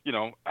rebate.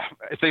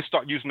 If they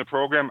start using the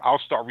program, I'll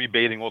start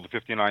rebating all the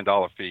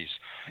 $59 fees.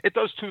 It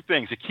does two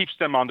things. It keeps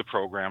them on the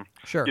program,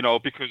 sure.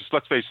 Because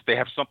let's face it, they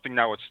have something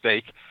now at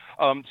stake.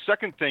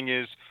 Second thing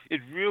is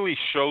it really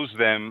shows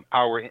them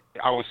our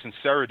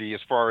sincerity as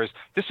far as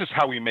this is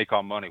how we make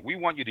our money. We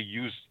want you to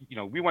use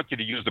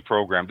the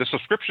program. The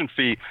subscription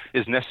fee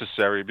is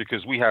necessary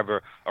because we have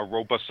a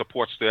robust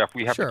support staff.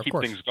 We have to keep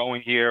things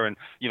going here and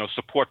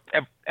support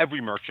every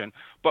merchant.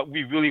 But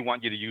we really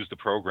want you to use the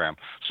program.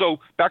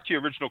 So back to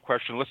your original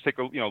question, let's take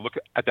a look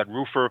at that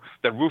roofer.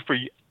 That roofer,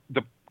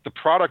 the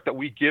product that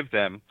we give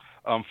them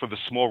for the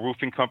small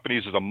roofing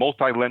companies is a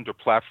multi-lender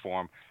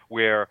platform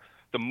where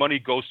the money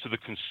goes to the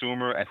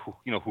consumer and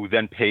who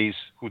then pays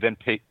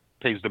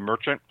the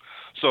merchant.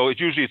 So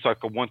it's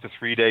like a 1 to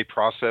 3 day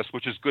process,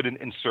 which is good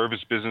in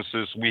service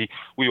businesses. We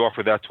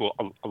offer that to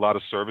a lot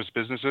of service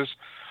businesses.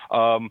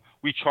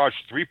 We charge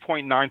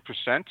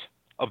 3.9%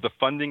 of the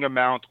funding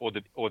amount or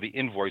the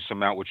invoice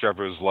amount,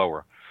 whichever is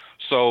lower.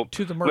 So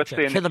to the merchant.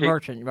 Let's say the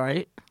merchant,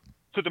 right?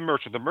 To the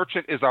merchant. The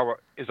merchant is our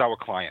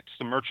client.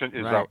 The merchant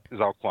is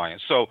our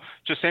client. So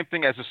just same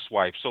thing as a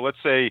swipe. So let's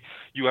say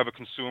you have a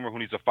consumer who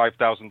needs a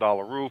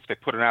 $5,000 roof. They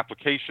put an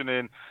application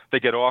in. They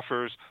get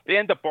offers. They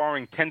end up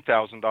borrowing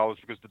 $10,000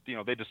 because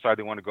they decide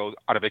they want to go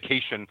on a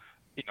vacation.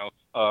 They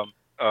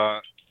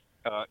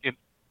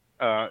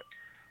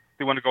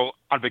want to go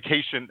on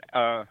vacation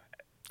as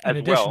in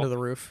addition to the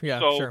roof. Yeah,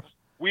 so, sure.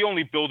 We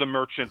only bill the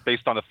merchant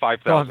based on the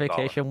 $5,000. Go on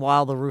vacation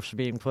while the roof's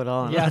being put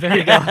on. Yeah, there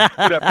you go.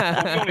 We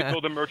only bill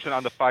the merchant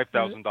on the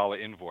 $5,000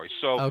 invoice.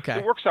 So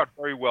it works out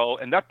very well.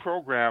 And that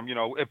program,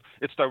 if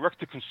it's direct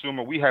to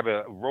consumer, we have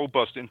a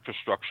robust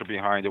infrastructure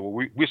behind it.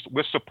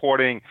 We're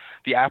supporting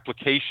the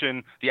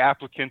application, the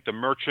applicant, the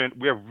merchant.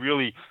 We're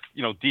really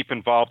deep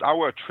involved.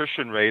 Our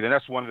attrition rate, and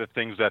that's one of the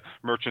things that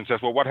merchants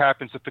says, well, what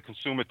happens if the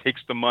consumer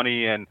takes the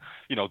money and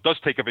does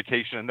take a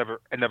vacation and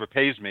never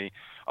pays me?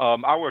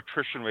 Our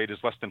attrition rate is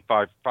less than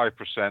 5%.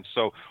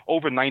 So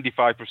over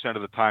 95%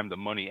 of the time, the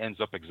money ends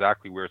up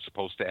exactly where it's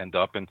supposed to end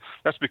up, and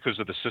that's because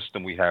of the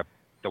system we have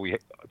that we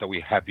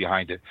have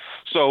behind it.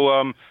 So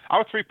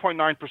our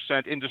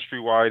 3.9%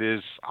 industry-wide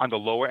is on the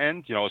lower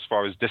end, as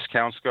far as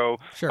discounts go.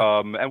 Sure.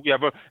 And we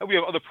have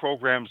other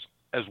programs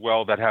as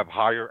well that have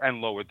higher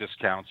and lower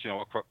discounts,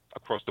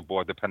 across the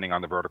board, depending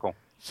on the vertical.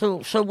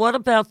 So what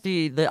about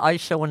the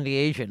ISO and the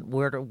agent?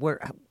 Where's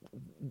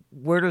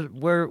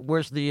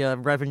the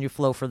revenue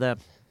flow for them?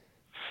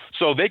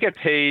 So they get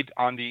paid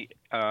on the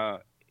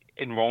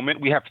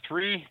enrollment. We have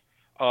three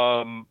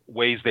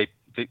ways they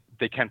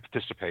can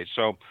participate.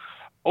 So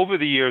over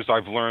the years,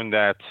 I've learned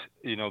that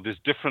there's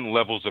different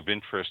levels of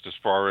interest as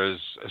far as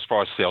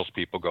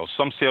salespeople go.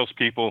 Some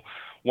salespeople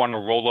want to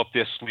roll up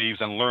their sleeves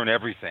and learn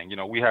everything.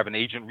 We have an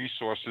agent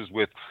resources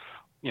with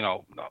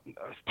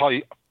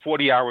probably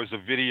 40 hours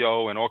of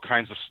video and all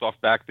kinds of stuff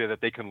back there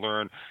that they can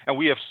learn. And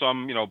we have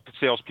some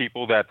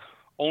salespeople that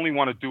only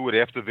want to do it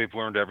after they've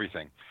learned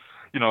everything.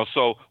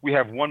 So we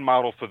have one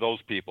model for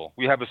those people.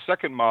 We have a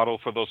second model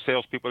for those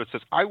salespeople that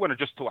says, I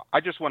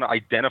just want to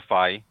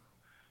identify,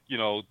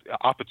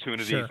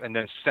 opportunities and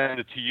then send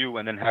it to you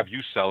and then have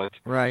you sell it.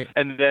 Right.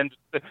 And then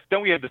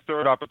we have the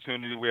third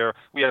opportunity where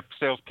we have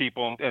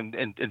salespeople in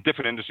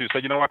different industries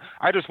say, you know what,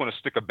 I just want to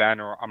stick a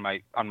banner on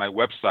my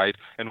website,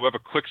 and whoever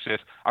clicks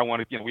it, I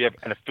want to, we have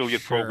an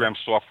affiliate program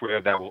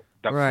software that will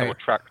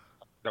track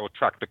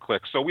the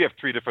clicks. So we have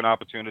three different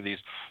opportunities.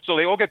 So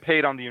they all get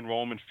paid on the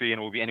enrollment fee,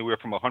 and it will be anywhere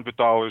from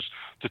 $100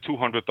 to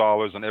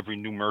 $200 on every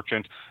new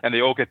merchant, and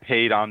they all get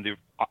paid on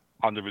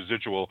the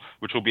residual,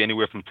 which will be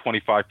anywhere from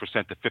 25%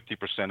 to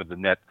 50% of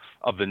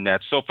the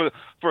net. So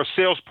for a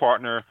sales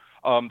partner,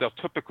 they'll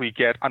typically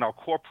get on our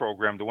core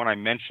program, the one I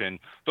mentioned,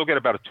 they'll get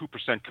about a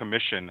 2%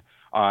 commission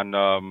on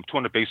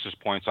 200 basis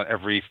points on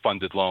every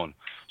funded loan.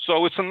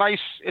 So it's a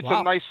nice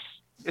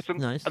it's a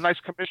Nice. nice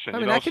commission. I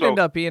mean, you know? that could end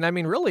up being. I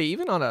mean, really,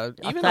 even on a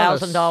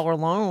 $1,000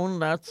 loan.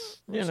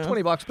 That's it's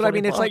 $20. But I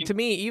mean, it's $20. like to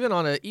me, even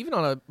on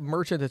a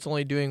merchant that's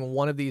only doing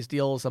one of these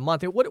deals a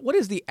month. What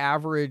is the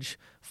average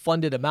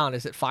funded amount?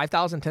 Is it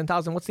 5,000,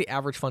 10,000? What's the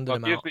average funded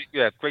amount?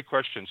 Great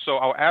question. So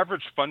our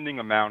average funding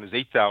amount is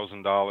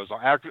 $8,000.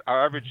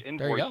 Our average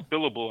invoice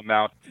billable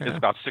amount is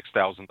about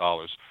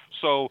 $6,000.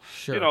 So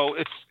Sure.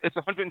 it's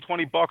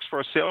 $120 for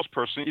a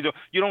salesperson.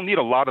 You don't need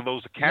a lot of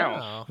those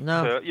accounts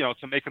No.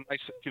 to make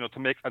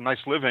a nice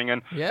living.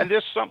 And Yeah. and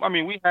there's some. I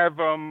mean, we have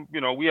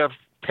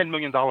 $10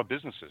 million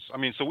businesses. I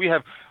mean, so we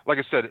have, like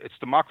I said, it's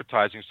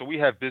democratizing. So we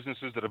have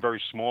businesses that are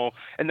very small,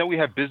 and then we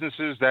have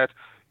businesses that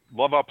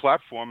love our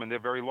platform, and they're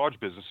very large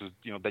businesses,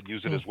 that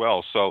use it as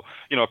well. So,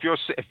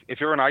 if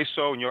you're an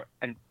ISO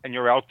and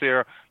you're out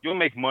there, you'll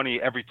make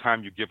money every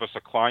time you give us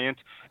a client,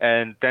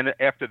 and then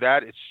after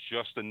that, it's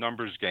just a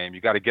numbers game. You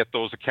got to get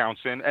those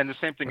accounts in, and the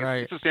same thing.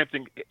 Right. It's the same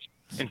thing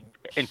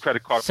in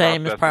credit card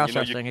Same as processing.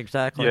 processing,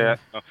 exactly. Yeah,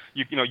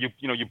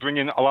 you bring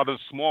in a lot of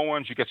the small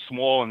ones, you get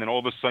small, and then all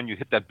of a sudden you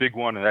hit that big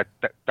one, and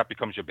that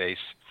becomes your base.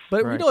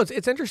 But Right.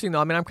 it's interesting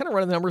though. I mean, I'm kind of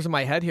running the numbers in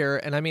my head here,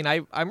 and I mean,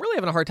 I'm really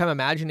having a hard time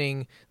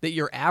imagining that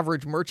your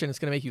average merchant is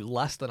going to make you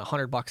less than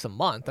 $100 a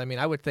month. I mean,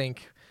 I would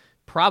think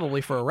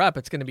probably for a rep,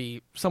 it's going to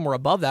be somewhere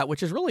above that,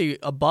 which is really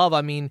above.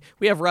 I mean,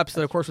 we have reps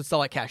that, of course, would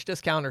sell at cash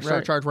discount or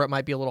surcharge where it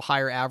might be a little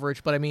higher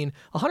average. But I mean,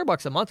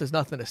 $100 a month is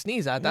nothing to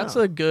sneeze at. That's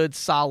a good,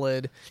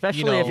 solid,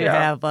 Especially if you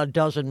have a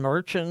dozen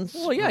merchants.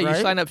 Well, yeah, you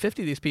right? sign up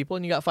 50 of these people,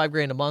 and you got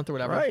 $5,000 a month or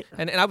whatever. Right.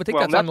 And I would think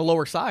Well, that's on the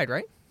lower side,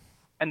 right?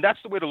 And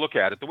that's the way to look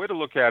at it. The way to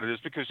look at it is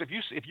because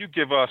if you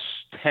give us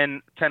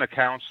 10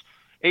 accounts,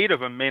 8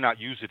 of them may not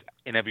use it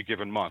in every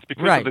given month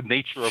because Right. of the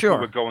nature of Sure.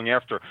 who we're going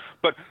after.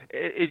 But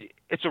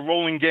it's a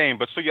rolling game.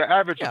 But so your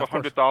average of of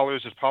course.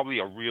 $100 is probably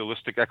a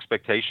realistic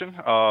expectation.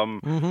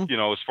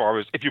 As far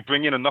as if you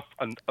bring in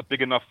a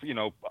big enough,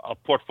 a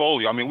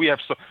portfolio. I mean, we've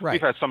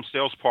had some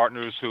sales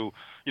partners who,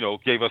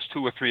 gave us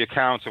 2 or 3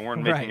 accounts and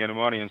weren't making any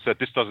money and said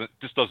this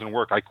doesn't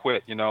work. I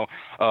quit.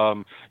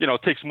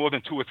 It takes more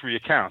than 2 or 3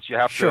 accounts. You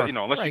have to,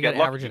 unless Right, you you get gotta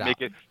lucky, average it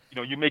make it.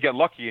 You may get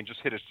lucky and just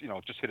hit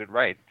it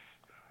right.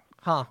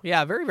 Huh.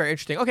 Yeah, very, very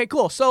interesting. Okay,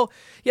 cool. So,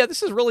 yeah, this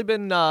has really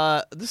been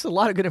this is a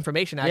lot of good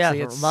information, actually.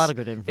 Yeah, a lot of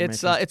good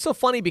information. It's so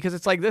funny because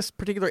it's like this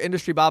particular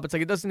industry, Bob, it's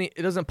like it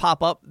doesn't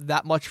pop up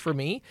that much for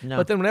me. No.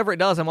 But then whenever it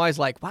does, I'm always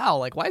like, wow,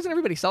 like why isn't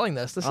everybody selling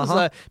this? This is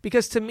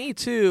because to me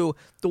too,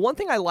 the one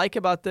thing I like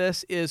about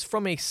this is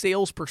from a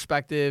sales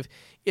perspective,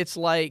 it's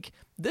like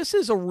this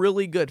is a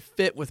really good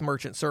fit with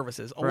merchant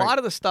services. A lot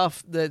of the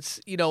stuff that's,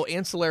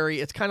 ancillary,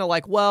 it's kind of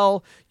like,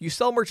 well, you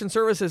sell merchant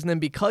services and then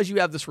because you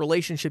have this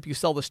relationship, you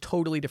sell this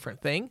totally different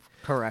thing.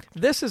 Correct.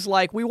 This is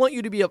like, we want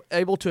you to be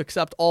able to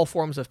accept all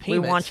forms of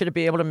payment. We want you to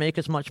be able to make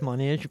as much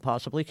money as you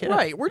possibly can.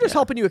 Right. We're just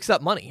helping you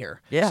accept money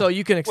here. Yeah. So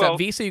you can accept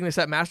Visa, you can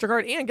accept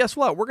MasterCard, and guess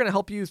what? We're going to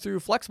help you through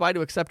FlexBuy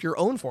to accept your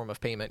own form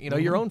of payment,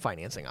 your own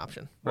financing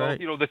option. Well,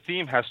 the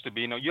theme has to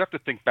be, you have to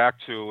think back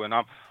to, and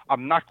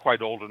I'm not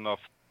quite old enough,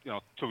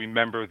 to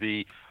remember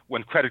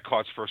when credit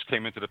cards first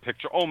came into the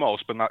picture,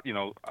 almost, but not,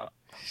 but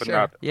Sure.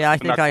 not. Yeah, I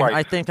think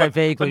I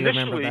vaguely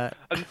remember that.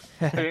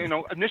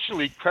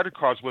 Initially, credit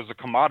cards was a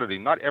commodity.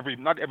 Not every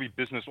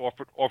business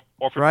offered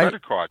Right.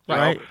 credit cards.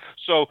 Right.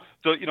 So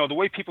the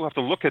way people have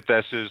to look at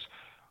this is,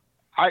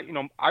 I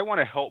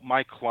want to help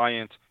my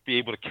client be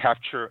able to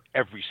capture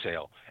every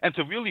sale, and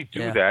to really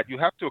do that, you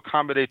have to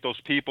accommodate those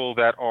people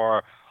that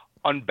are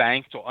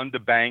unbanked or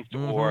underbanked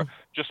or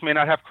just may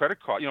not have credit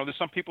card. There's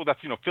some people that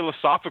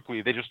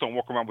philosophically they just don't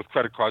walk around with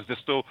credit cards. They're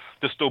still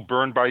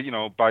burned by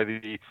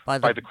the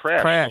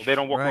crash. So they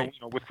don't walk around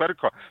with credit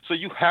card. So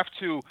you have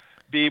to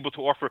be able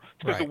to offer,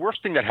 because the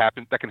worst thing that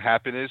can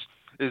happen is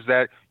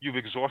that you've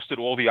exhausted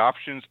all the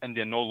options and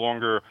they're no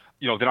longer,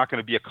 they're not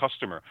going to be a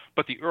customer.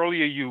 But the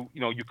earlier you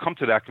come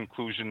to that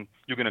conclusion,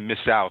 you're going to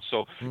miss out.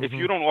 So if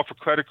you don't offer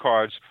credit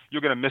cards,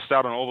 you're going to miss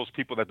out on all those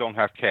people that don't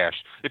have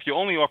cash. If you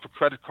only offer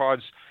credit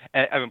cards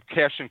and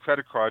cash and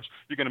credit cards,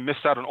 you're going to miss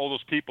out on all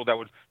those people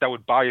that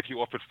would buy if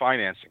you offered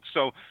financing.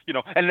 So,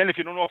 and then if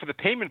you don't offer the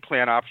payment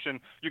plan option,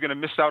 you're going to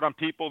miss out on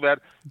people that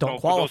don't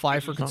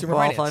qualify for consumer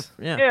finance.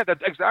 Yeah,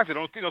 that's exactly.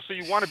 So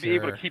you want to be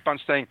able to keep on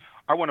saying,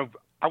 I want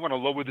to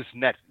lower this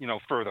net,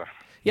 further.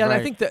 Yeah, and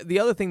I think that the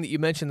other thing that you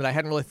mentioned that I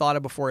hadn't really thought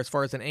of before as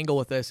far as an angle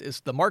with this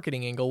is the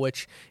marketing angle,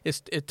 which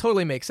it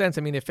totally makes sense.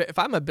 I mean, if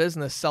I'm a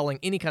business selling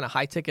any kind of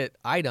high-ticket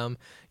item,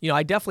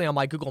 I definitely on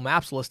my Google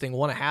Maps listing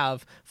want to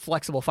have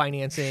flexible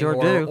financing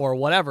or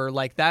whatever.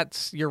 Like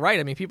you're right.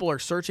 I mean, people are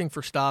searching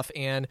for stuff,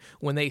 and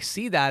when they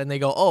see that and they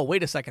go, oh,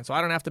 wait a second, so I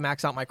don't have to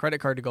max out my credit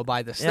card to go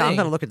buy this thing. Yeah, I'm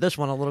going to look at this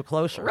one a little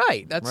closer.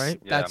 Right.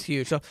 That's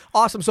huge. So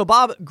awesome. So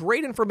Bob,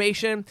 great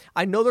information.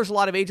 I know there's a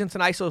lot of agents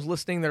and ISOs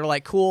listening that are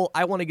like, cool,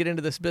 I want to get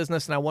into this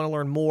business and I want to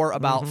learn more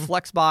about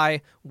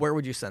FlexBuy. Where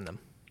would you send them?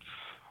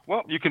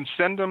 Well, you can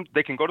send them.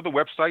 They can go to the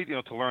website,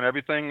 to learn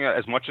everything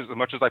as much as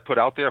I put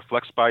out there.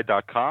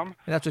 Flexbuy.com. And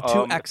that's with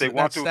 2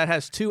 X's. That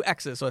has 2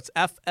 X's, so it's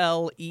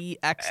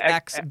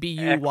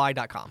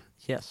FLEXXBUY.com.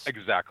 Yes.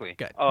 Exactly.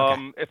 Good.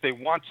 Okay. If they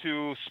want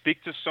to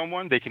speak to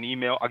someone, they can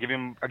email. I'll give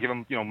them,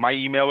 my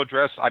email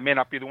address. I may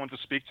not be the one to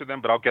speak to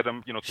them, but I'll get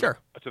them, Sure.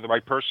 to the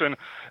right person.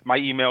 My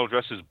email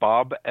address is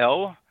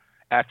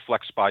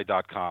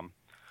bob.l@flexbuy.com.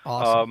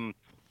 Awesome.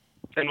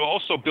 And we're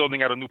also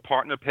building out a new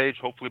partner page.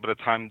 Hopefully, by the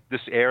time this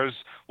airs,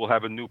 we'll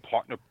have a new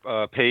partner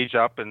page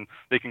up, and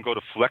they can go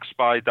to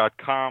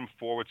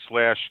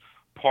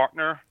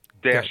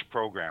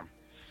flexbuy.com/partner-program.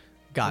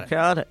 Got it.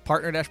 Got it.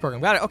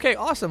 Partner-program. Got it. Okay,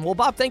 awesome. Well,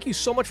 Bob, thank you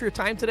so much for your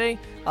time today.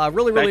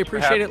 Really Thanks for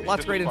appreciate having it. me. Lots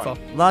This of great was info.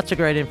 fun. Lots of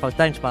great info.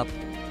 Thanks, Bob.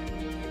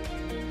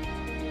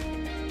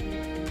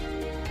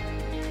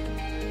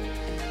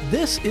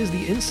 This is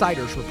the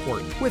Insiders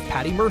Report with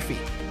Patty Murphy,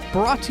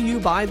 brought to you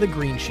by The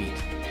Green Sheet.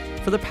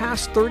 For the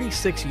past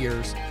 36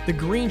 years, The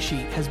Green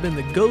Sheet has been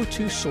the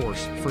go-to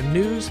source for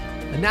news,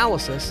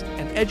 analysis,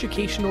 and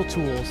educational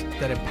tools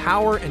that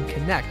empower and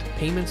connect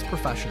payments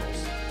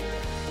professionals.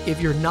 If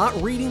you're not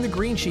reading The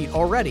Green Sheet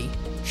already,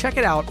 check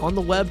it out on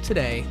the web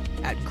today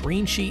at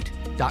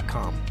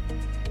greensheet.com.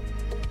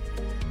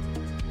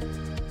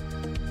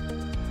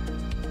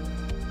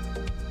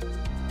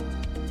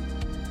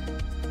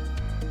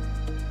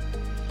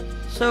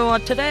 So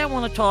today I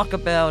want to talk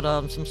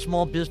about some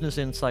small business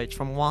insights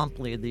from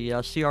Womply, the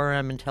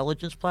CRM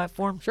intelligence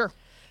platform. Sure.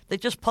 They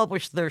just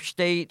published their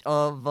State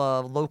of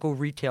Local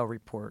Retail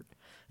Report.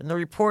 And the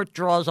report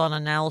draws on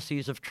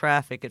analyses of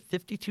traffic at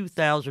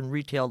 52,000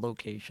 retail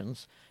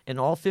locations in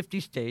all 50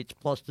 states,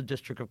 plus the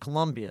District of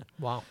Columbia.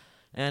 Wow.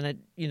 And it,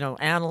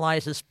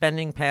 analyzes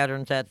spending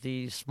patterns at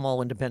these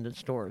small independent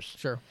stores.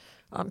 Sure.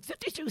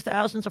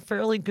 52,000 is a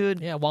fairly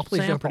good Yeah, Womply's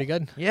doing sample. pretty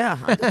good. Yeah,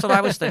 that's what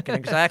I was thinking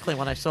exactly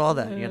when I saw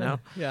that,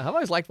 Yeah, I've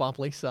always liked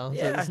Womply, so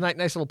Yeah. it's a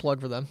nice little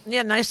plug for them.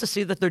 Yeah, nice to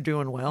see that they're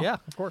doing well. Yeah,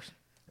 of course.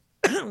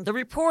 The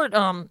report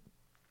found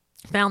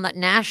that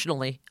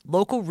nationally,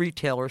 local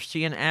retailers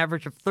see an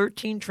average of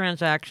 13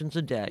 transactions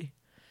a day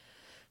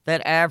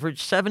that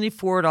average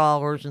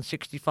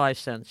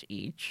 $74.65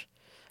 each,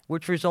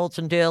 which results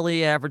in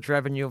daily average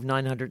revenue of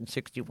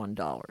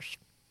 $961.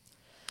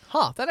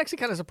 Huh, that actually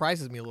kind of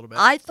surprises me a little bit.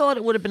 I thought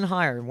it would have been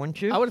higher,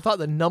 wouldn't you? I would have thought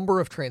the number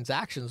of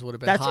transactions would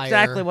have been That's higher.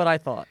 exactly what I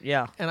thought,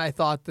 yeah. And I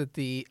thought that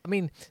the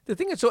thing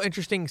that's so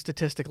interesting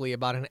statistically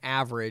about an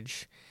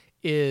average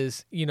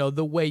is,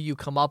 the way you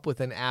come up with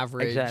an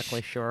average.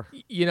 Exactly, sure.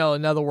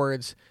 In other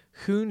words,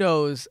 who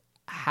knows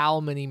how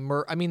many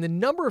the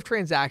number of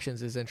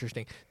transactions is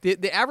interesting.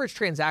 The average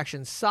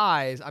transaction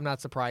size, I'm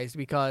not surprised,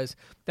 because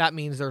that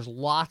means there's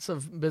lots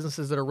of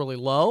businesses that are really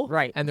low,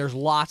 right? And there's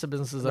lots of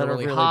businesses that are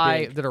really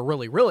high, that are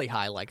really, really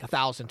high, like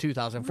 1,000,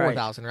 2,000,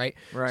 4,000, right?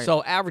 Right.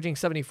 So averaging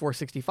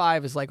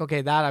 74.65 is like,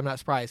 okay, that I'm not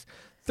surprised.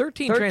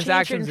 13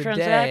 transactions a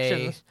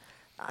day.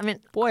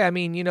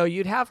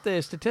 You'd have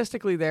to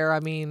statistically there.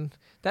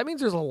 That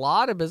means there's a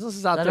lot of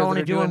businesses out that there are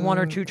only that are doing one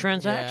or two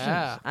transactions,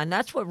 yeah. and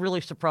that's what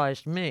really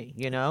surprised me.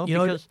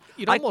 Because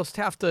you'd almost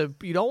have to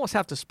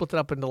split it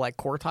up into like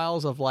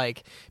quartiles of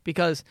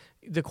because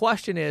the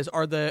question is,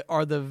 are the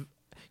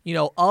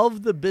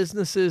of the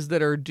businesses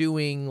that are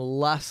doing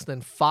less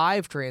than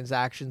 5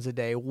 transactions a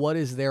day, what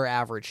is their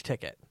average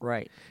ticket?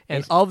 Right.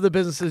 And of the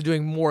businesses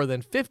doing more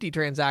than 50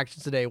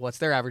 transactions a day, what's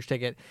their average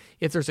ticket?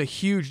 If there's a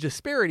huge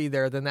disparity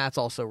there, then that's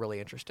also really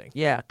interesting.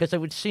 Yeah, because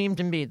it would seem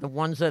to me the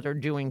ones that are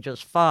doing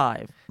just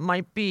 5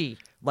 might be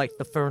like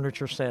the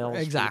furniture sales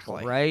exactly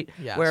people, right?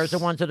 Yes. Whereas the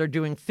ones that are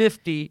doing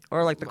 50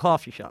 are like the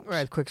coffee shops,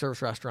 right? Quick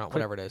service restaurant,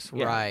 whatever it is,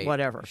 yeah, right?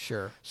 Whatever.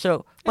 Sure.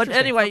 So, but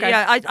anyway, okay.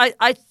 yeah,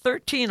 I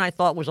 13 I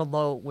thought was a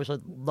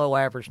low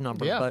average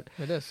number. Yeah, but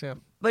it is. Yeah.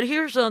 But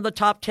here's the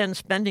top 10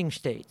 spending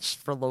states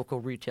for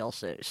local retail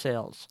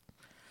sales,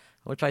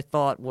 which I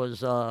thought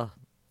was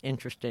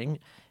interesting.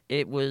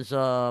 It was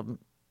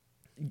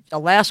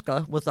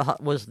Alaska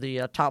was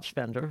the top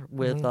spender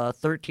with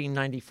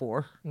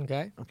 $13.94.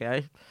 Okay.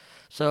 Okay.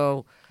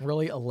 So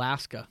really,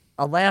 Alaska.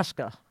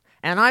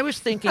 And I was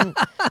thinking,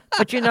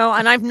 but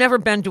and I've never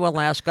been to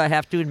Alaska. I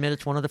have to admit,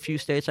 it's one of the few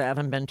states I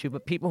haven't been to.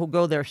 But people who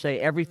go there say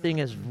everything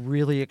is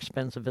really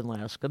expensive in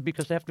Alaska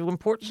because they have to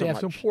import so much. They have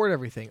to import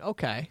everything.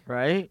 Okay.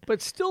 Right.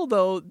 But still,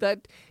 though,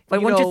 that.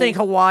 But wouldn't you think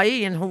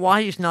Hawaii? And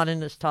Hawaii's not in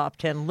this top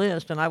 10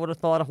 list, and I would have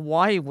thought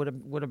Hawaii would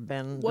have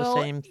been the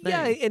same thing.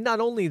 Yeah, and not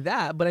only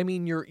that, but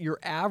your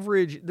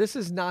average. This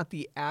is not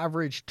the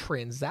average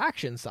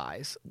transaction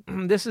size.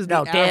 This is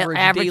the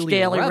average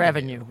daily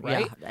revenue,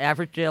 right? Yeah,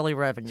 average daily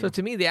revenue. So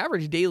to me, the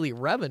average daily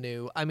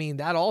revenue,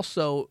 that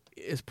also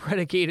is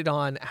predicated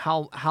on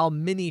how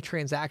many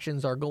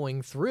transactions are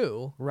going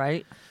through,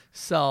 right?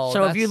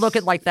 So if you look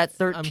at like that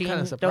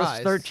 13, those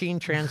 13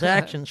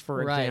 transactions,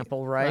 for right,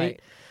 example,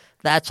 right?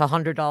 That's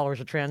 $100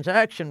 a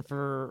transaction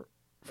for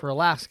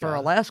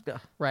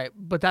Alaska. Right.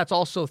 But that's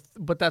also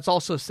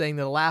saying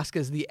that Alaska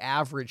is the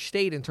average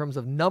state in terms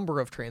of number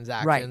of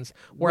transactions,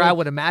 where I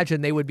would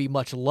imagine they would be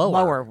much lower.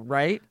 Lower,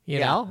 right?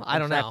 I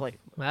don't know.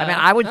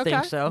 I would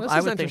think so.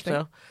 I would think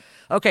so.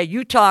 Okay,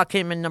 Utah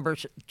came in number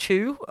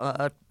 2,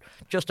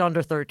 just under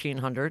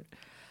 1,300.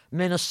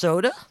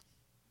 Minnesota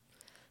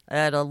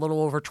at a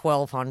little over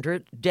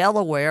 1,200.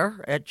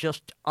 Delaware at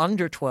just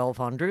under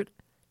 1,200.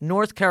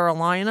 North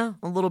Carolina,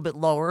 a little bit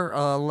lower,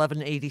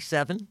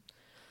 1187.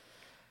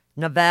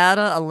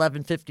 Nevada,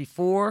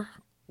 1154.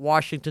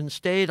 Washington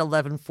State,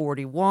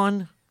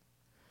 1141.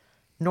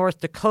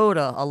 North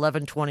Dakota,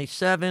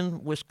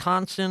 1127.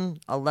 Wisconsin,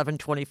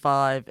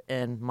 1125.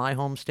 And my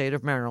home state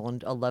of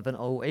Maryland,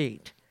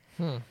 1108.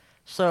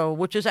 So,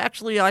 which is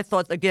actually, I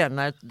thought, again,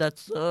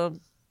 that's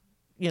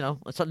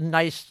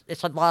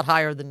it's a lot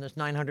higher than this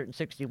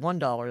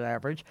 $961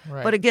 average.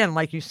 Right. But again,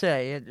 like you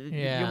say,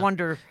 Yeah. you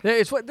wonder.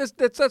 That's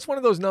one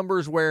of those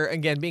numbers where,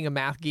 again, being a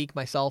math geek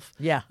myself,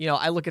 Yeah.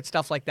 I look at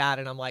stuff like that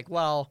and I'm like,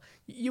 well,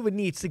 you would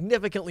need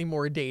significantly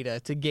more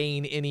data to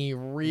gain any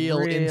real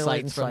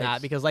insights from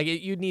that, because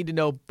you'd need to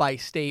know by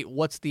state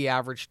what's the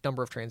average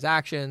number of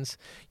transactions,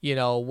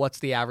 what's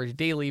the average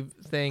daily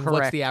thing, what's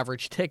Correct. the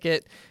average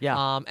ticket,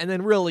 and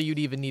then really you'd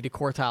even need to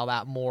quartile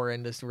that more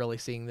into really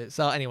seeing that.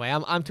 So anyway,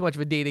 I'm too much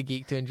of a data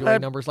geek to enjoy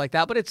numbers like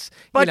that, but it's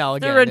again,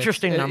 they're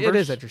interesting numbers. It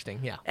is interesting,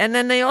 yeah. And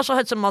then they also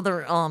had some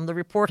other. The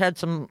report had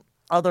some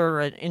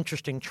other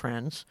interesting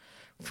trends.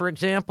 For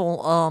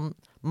example,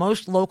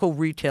 most local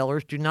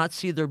retailers do not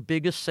see their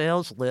biggest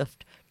sales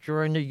lift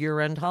during the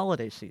year-end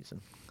holiday season.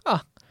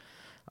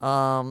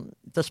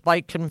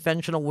 Despite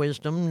conventional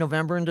wisdom,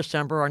 November and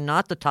December are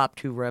not the top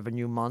 2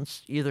 revenue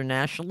months, either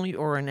nationally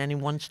or in any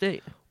one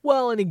state.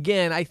 Well, and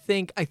again, I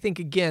think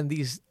again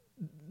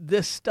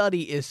this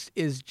study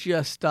is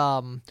just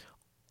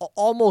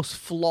almost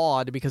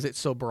flawed because it's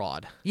so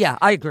broad. Yeah,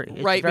 I agree.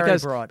 It's right, very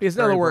because broad. in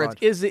Very other words,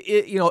 broad. is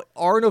it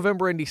are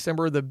November and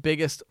December the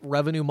biggest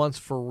revenue months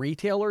for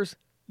retailers?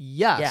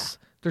 Yes.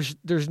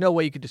 There's no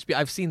way you could dispute.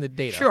 I've seen the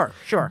data.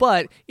 Sure.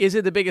 But is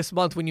it the biggest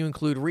month when you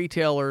include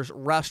retailers,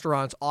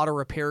 restaurants, auto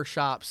repair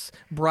shops,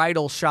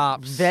 bridal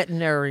shops,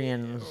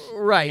 Veterinarians.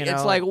 Right.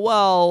 It's like,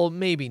 well,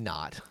 maybe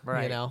not.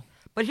 Right.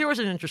 But here was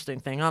an interesting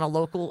thing. On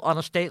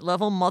a state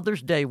level,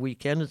 Mother's Day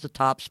weekend is the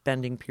top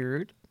spending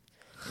period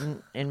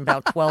in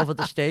about 12 of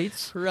the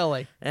states.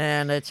 Really?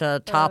 And it's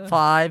a top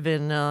 5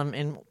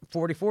 in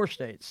 44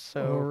 states.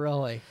 So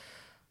really?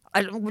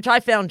 which I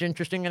found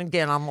interesting. And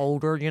again, I'm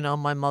older.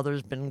 My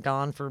mother's been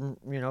gone for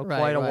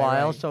quite a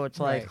while, right, so it's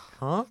right. like,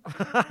 huh?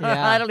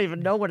 Yeah. I don't even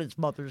know when it's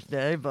Mother's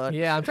Day, but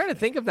Yeah, I'm trying to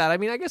think of that. I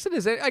mean, I guess it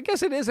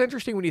is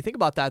interesting when you think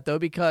about that, though,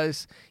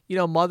 because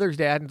Mother's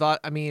Day. I hadn't thought.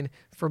 I mean,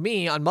 for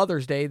me on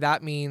Mother's Day,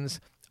 that means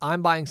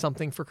I'm buying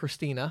something for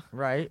Christina.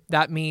 right.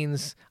 That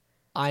means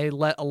I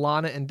let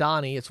Alana and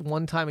Donnie. It's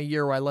one time a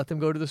year where I let them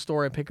go to the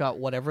store and pick out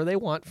whatever they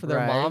want for their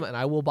Right. mom, and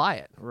I will buy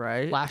it.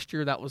 Right. Last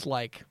year, that was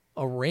like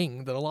a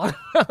ring that Alana,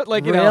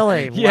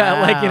 Really?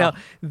 yeah, Wow.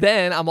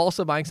 Then I'm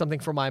also buying something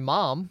for my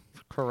mom.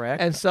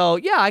 Correct. And so,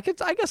 yeah, I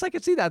guess I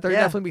could see that. There'd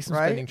Yeah, definitely be some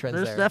right? spending trends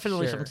There's there.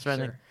 definitely Sure, some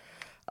spending.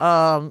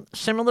 sure.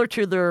 Similar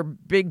to their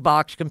big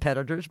box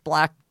competitors,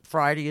 Black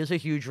Friday is a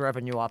huge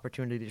revenue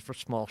opportunity for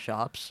small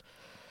shops.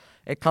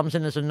 It comes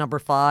in as a number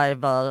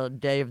 5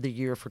 day of the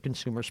year for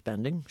consumer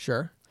spending.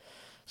 Sure.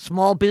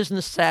 Small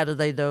Business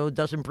Saturday, though,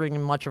 doesn't bring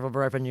in much of a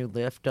revenue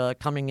lift,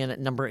 coming in at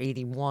number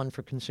 81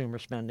 for consumer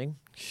spending,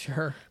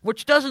 Sure.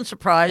 which doesn't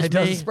surprise It me.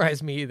 doesn't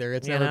surprise me either.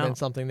 It's You never know? been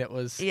something that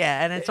was.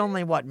 Yeah, and it's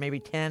only, maybe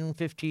 10,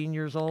 15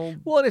 years old?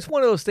 Well, and it's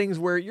one of those things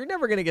where you're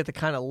never going to get the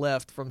kind of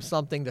lift from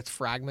something that's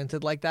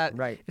fragmented like that.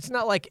 Right. It's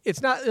not like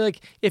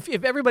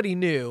if everybody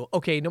knew,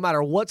 okay, no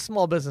matter what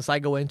small business I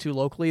go into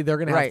locally, they're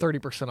going to have Right.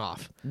 30%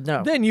 off.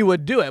 No. Then you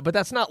would do it, but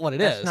that's not what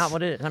it is. That's not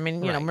what it is. I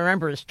mean, Right.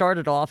 remember, it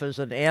started off as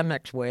an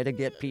Amex way to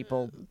get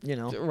people,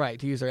 Right,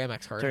 to use their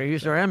Amex card. to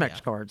use their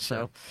Amex card.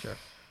 So, Sure.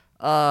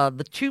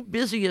 the 2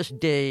 busiest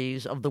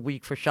days of the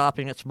week for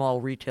shopping at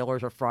small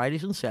retailers are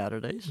Fridays and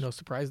Saturdays. No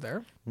surprise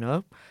there.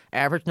 No.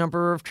 Average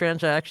number of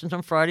transactions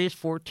on Friday is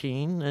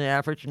 14. The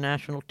average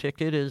national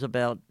ticket is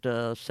about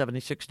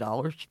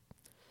 $76.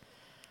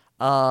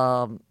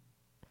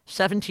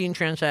 17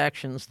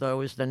 transactions,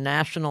 though, is the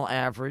national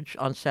average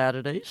on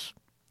Saturdays.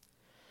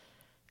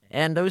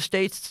 And those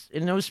states,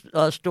 in those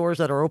stores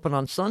that are open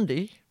on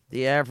Sunday,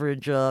 they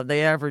average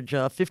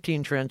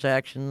 15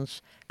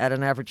 transactions at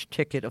an average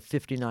ticket of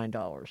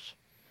 $59.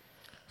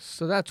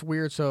 So that's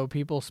weird. So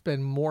people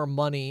spend more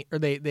money, or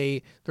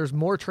there's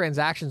more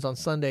transactions on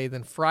Sunday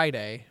than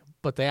Friday,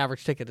 but the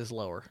average ticket is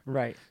lower.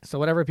 Right. So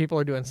whatever people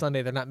are doing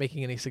Sunday, they're not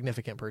making any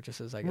significant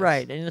purchases, I guess.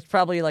 Right, and it's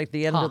probably like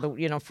the end of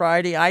the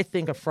Friday. I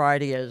think of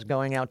Friday as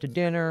going out to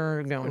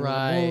dinner, going to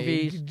the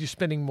movies, You're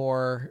spending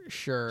more,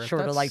 sure.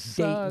 sort of like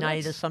date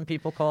night, as some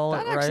people call it.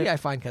 That actually right? I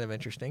find kind of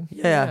interesting.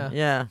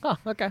 Yeah. Oh,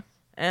 okay.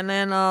 And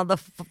then the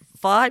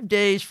 5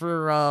 days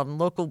for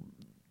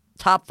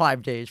top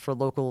 5 days for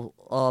local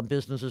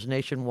businesses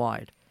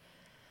nationwide.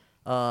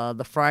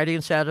 The Friday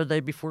and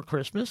Saturday before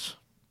Christmas.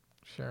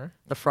 Sure.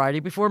 The Friday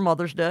before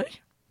Mother's Day,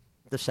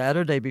 the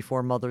Saturday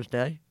before Mother's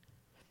Day,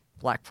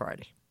 Black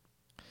Friday.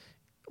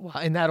 Well,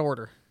 in that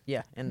order.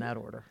 Yeah, in that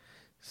order.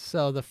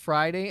 So the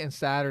Friday and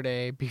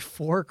Saturday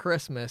before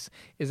Christmas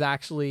is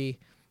actually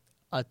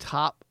a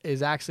top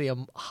is actually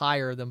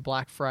higher than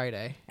Black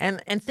Friday. And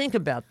think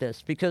about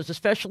this, because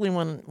especially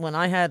when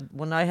I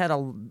had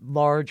a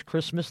large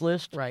Christmas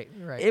list, Right.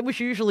 it was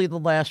usually the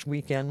last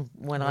weekend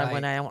when I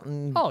went out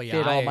and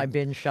did all my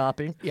binge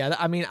shopping. Yeah,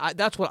 I mean,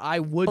 that's what I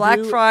would Black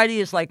do. Friday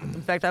is like,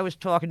 in fact, I was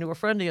talking to a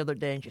friend the other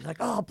day, and she's like,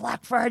 "Oh,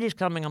 Black Friday's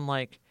coming."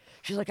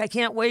 She's like, "I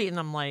can't wait," and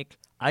I'm like,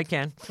 "I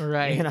can."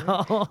 Right. You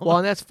know? Well,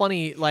 and that's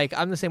funny. Like,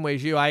 I'm the same way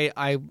as you.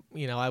 I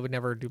would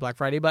never do Black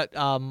Friday, but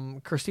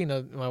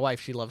Christina, my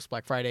wife, she loves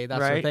Black Friday.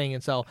 That's her Right. thing,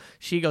 and so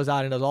she goes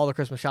out and does all the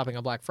Christmas shopping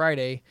on Black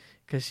Friday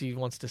because she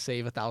wants to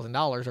save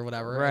 $1,000 or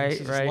whatever. and Right, she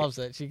just right. loves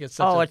it. She gets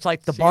such It's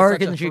like the she gets such a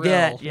bargains you thrill.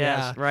 get. Yeah.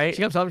 Yes, right.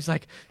 She comes home. She's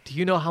like, "Do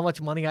you know how much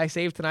money I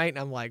saved tonight?" And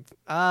I'm like,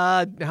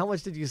 how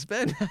much did you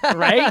spend?"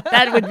 Right?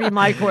 That would be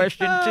my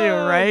question too,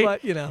 right?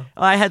 But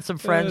I had some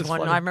friends was I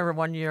funny. remember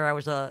one year I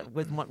was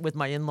with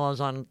my in-laws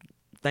on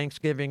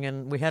Thanksgiving,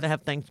 and we had to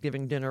have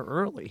Thanksgiving dinner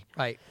early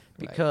right.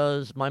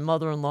 because my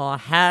mother-in-law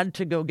had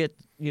to go get,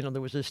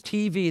 there was this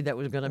TV that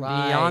was going to be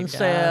Right, on yes,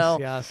 sale,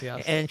 yes.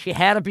 and she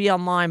had to be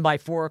online by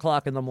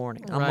 4:00 in the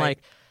morning. I'm Right.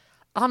 like,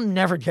 I'm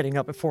never getting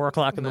up at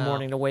 4:00 in the No.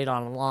 morning to wait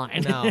on a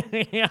line. No.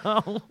 You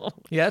know?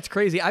 Yeah, that's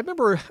crazy. I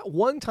remember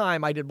one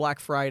time I did Black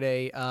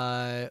Friday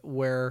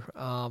where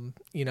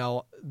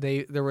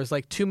there was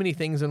like too many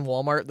things in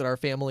Walmart that our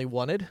family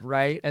wanted.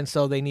 Right. And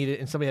so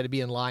somebody had to be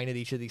in line at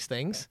each of these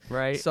things.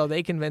 Right. So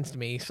they convinced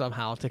me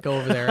somehow to go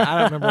over there. I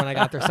don't remember when I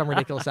got there, some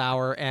ridiculous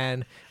hour.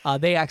 And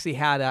they actually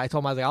had, I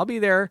told them, I was like, I'll be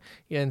there.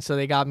 And so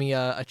they got me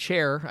a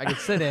chair I could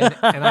sit in,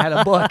 and I had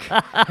a book.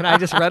 And I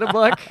just read a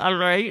book. All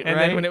right. And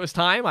then when it was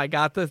time, I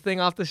got the thing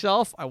off the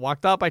shelf. I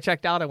walked up, I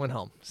checked out, I went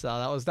home. So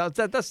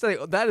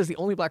that is the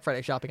only Black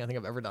Friday shopping I think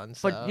I've ever done.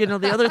 So. But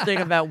the other thing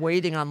about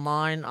waiting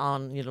online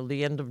on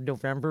the end of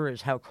November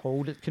is how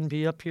cold it can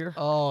be up here.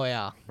 Oh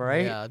yeah,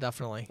 Right? Yeah,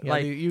 definitely. Yeah,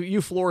 Like-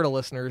 you Florida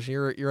listeners,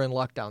 you're in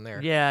luck down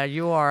there. Yeah,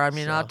 you are. I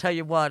mean, So- I'll tell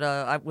you what.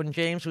 When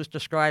James was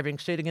describing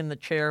sitting in the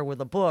chair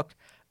with a book,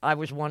 I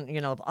was one.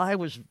 If I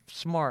was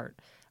smart,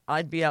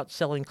 I'd be out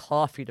selling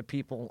coffee to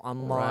people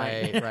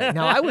online. Right.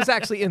 Now I was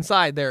actually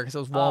inside there because it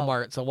was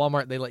Walmart. So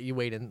Walmart, they let you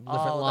wait in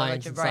different they let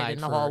lines you inside right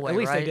in the for- hallway, At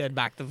least right? they did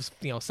back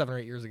to 7 or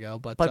 8 years ago.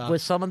 But But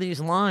with some of these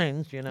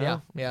lines, yeah,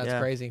 it's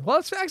crazy. Well,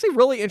 it's actually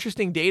really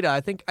interesting data.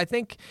 I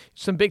think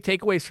some big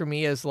takeaways for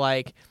me is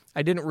like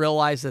I didn't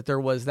realize that there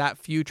was that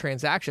few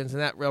transactions,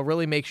 and that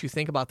really makes you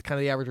think about the kind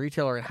of the average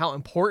retailer and how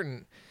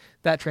important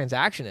that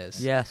transaction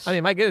is. Yes. I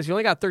mean, my goodness, you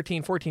only got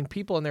 13, 14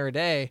 people in there a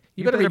day.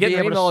 You better better be getting be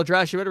their able to email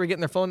address. You better be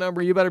getting their phone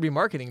number. You better be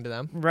marketing to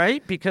them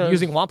Right, because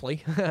using Womply.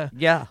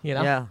 yeah, you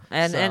know? yeah,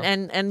 and So-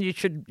 and you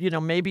should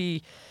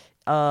maybe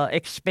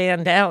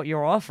expand out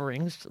your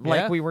offerings,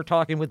 like Yeah. we were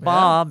talking with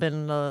Bob,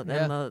 and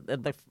Yeah.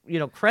 the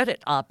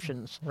credit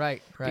options.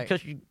 Right.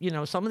 Because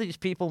some of these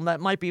people, that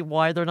might be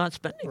why they're not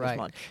spending as Right.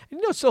 much. And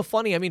it's so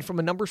funny. I mean, from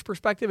a numbers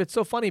perspective, it's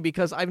so funny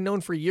because I've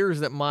known for years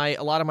that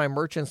a lot of my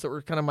merchants that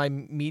were kind of my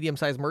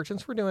medium-sized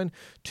merchants were doing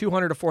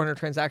 200 to 400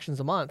 transactions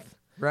a month,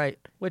 Right.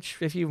 which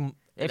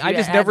If I you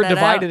just add never that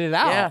divided out, it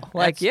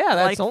out.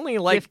 That's only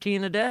like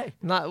 15 a day.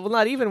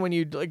 not even when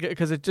you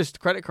because it's just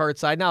credit card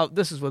side. Now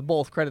this is with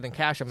both credit and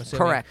cash. I'm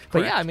assuming. Correct, But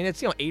correct. yeah, I mean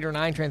it's 8 or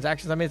 9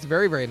 transactions. I mean it's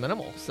very very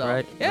minimal. So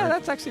Right, yeah, right.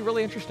 that's actually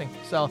really interesting.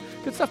 So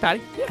good stuff,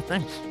 Patty. Yeah,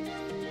 thanks.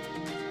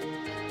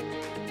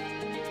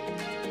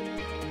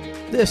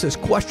 This is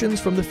Questions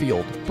from the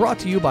Field, brought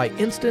to you by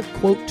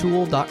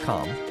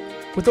InstantQuoteTool.com.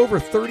 With over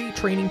 30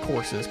 training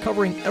courses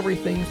covering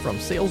everything from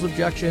sales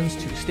objections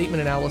to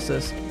statement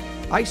analysis,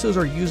 ISOs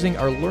are using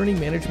our learning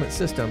management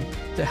system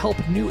to help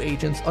new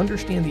agents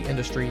understand the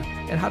industry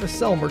and how to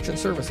sell merchant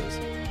services.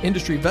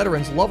 Industry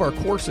veterans love our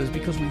courses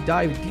because we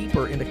dive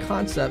deeper into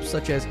concepts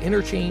such as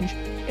interchange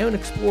and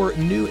explore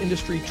new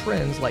industry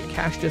trends like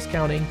cash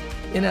discounting,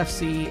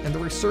 NFC, and the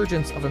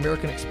resurgence of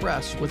American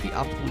Express with the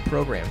Optibly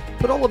program.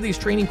 Put all of these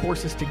training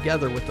courses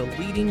together with the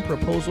leading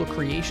proposal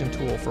creation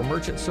tool for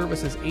merchant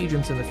services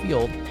agents in the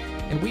field,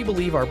 and we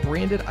believe our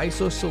branded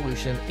ISO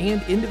solution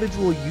and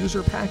individual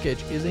user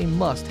package is a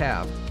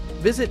must-have.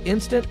 Visit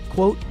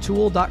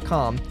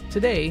InstantQuoteTool.com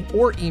today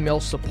or email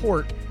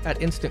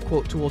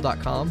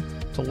support@InstantQuoteTool.com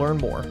to learn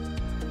more.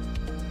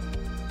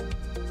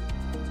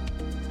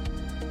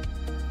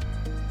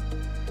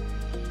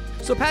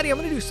 So, Patty, I'm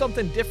going to do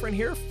something different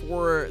here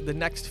for the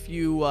next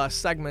few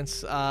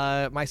segments,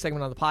 my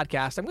segment on the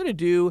podcast. I'm going to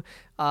do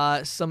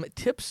some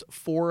tips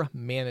for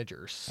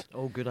managers.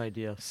 Oh, good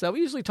idea. So we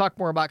usually talk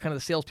more about kind of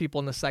the salespeople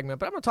in this segment,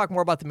 but I'm going to talk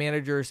more about the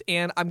managers,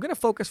 and I'm going to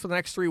focus for the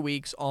next 3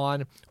 weeks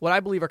on what I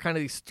believe are kind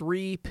of these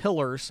 3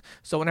 pillars.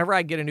 So whenever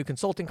I get a new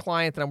consulting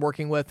client that I'm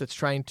working with that's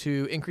trying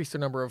to increase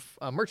their number of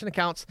merchant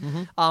accounts,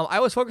 I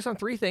always focus on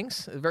 3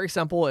 things. It's very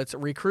simple. It's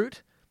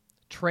recruit,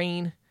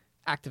 train,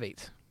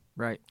 activate.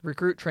 Right.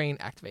 Recruit, train,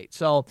 activate.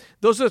 So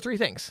those are the 3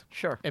 things.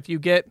 Sure. If you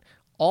get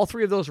all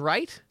 3 of those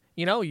right,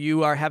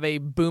 you have a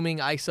booming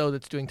ISO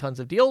that's doing tons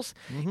of deals.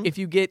 If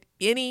you get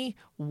any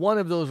one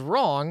of those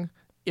wrong,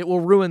 it will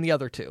ruin the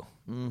other 2.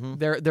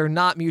 They're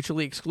not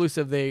mutually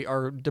exclusive. They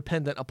are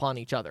dependent upon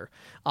each other.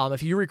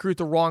 If you recruit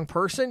the wrong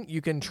person,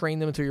 you can train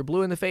them until you're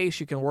blue in the face.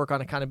 You can work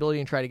on accountability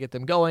and try to get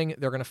them going.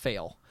 They're going to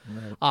fail.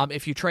 Right.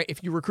 If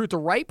you recruit the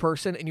right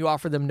person and you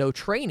offer them no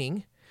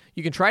training,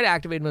 you can try to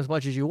activate them as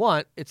much as you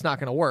want. It's not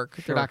going to work.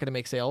 They're not going to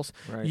make sales.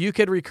 Right. You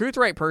could recruit the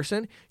right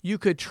person. You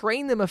could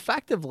train them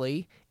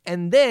effectively,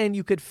 and then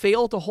you could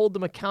fail to hold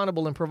them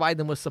accountable and provide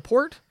them with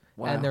support,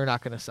 and they're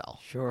not going to sell.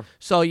 Sure.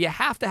 So you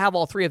have to have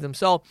all three of them.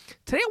 So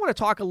today I want to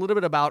talk a little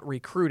bit about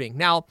recruiting.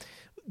 Now,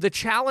 the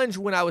challenge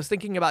when I was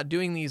thinking about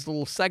doing these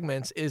little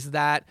segments is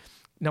that,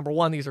 number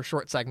one, these are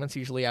short segments.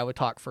 Usually I would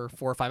talk for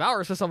 4 or 5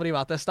 hours with somebody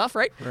about this stuff,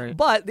 right?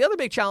 But the other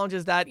big challenge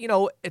is that,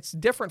 it's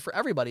different for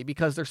everybody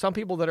because there's some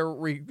people that are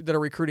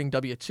recruiting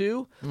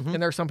W-2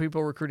 and there's some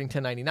people recruiting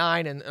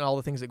 1099 and all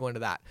the things that go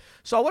into that.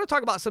 So I want to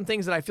talk about some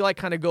things that I feel like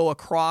kind of go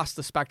across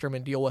the spectrum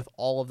and deal with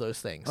all of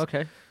those things.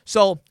 Okay.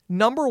 So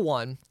number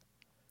one,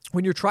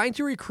 when you're trying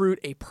to recruit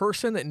a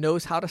person that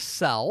knows how to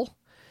sell,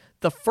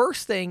 the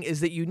first thing is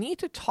that you need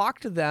to talk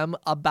to them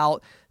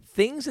about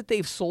things that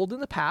they've sold in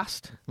the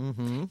past,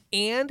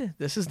 and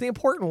this is the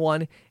important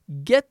one,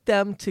 get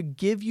them to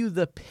give you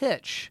the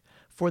pitch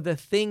for the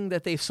thing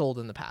that they've sold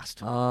in the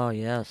past. Oh,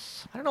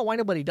 yes. I don't know why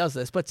nobody does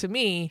this, but to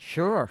me,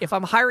 sure. If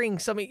I'm hiring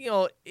somebody,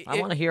 I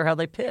want to hear how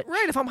they pitch.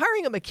 Right. If I'm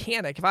hiring a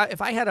mechanic,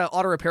 if I had an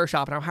auto repair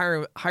shop and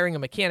I'm hiring a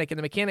mechanic and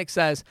the mechanic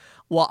says,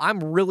 well,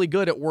 I'm really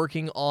good at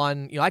working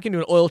on, I can do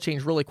an oil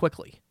change really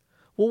quickly.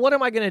 Well, what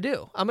am I going to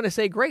do? I'm going to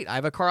say, great, I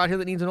have a car out here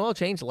that needs an oil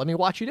change. Let me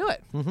watch you do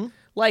it.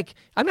 Like,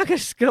 I'm not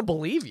just going to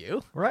believe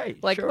you.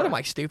 Right. Like, sure. what am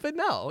I, stupid?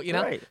 No,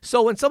 Right.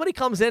 So when somebody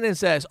comes in and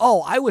says,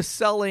 oh, I was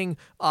selling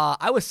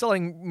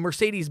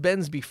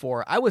Mercedes-Benz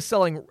before. I was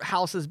selling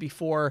houses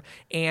before,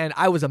 and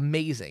I was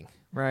amazing.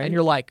 Right. And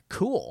you're like,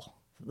 cool.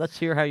 Let's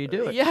hear how you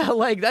do it. Yeah,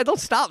 like that. Don't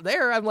stop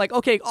there. I'm like,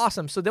 okay,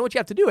 awesome. So then what you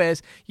have to do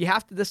is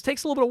this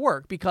takes a little bit of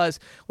work because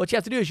what you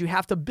have to do is you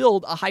have to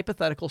build a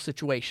hypothetical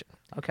situation.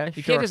 Okay,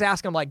 You can't just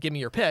ask them, like, give me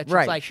your pitch.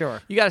 Right, It's like,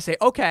 sure. You got to say,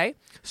 okay,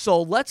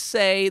 so let's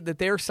say that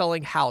they're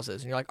selling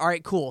houses. And you're like, all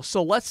right, cool.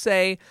 So let's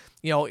say,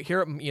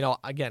 here,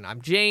 again,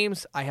 I'm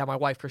James. I have my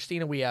wife,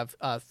 Christina. We have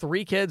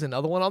 3 kids,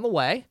 another one on the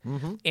way.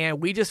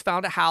 And we just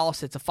found a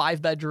house. It's a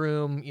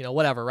 5-bedroom,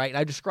 whatever, right? And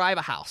I describe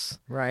a house.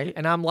 Right.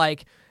 And I'm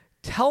like,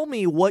 tell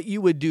me what you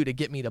would do to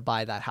get me to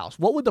buy that house.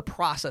 What would the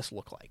process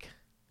look like?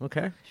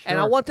 Okay. Sure. And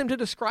I want them to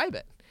describe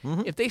it.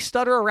 If they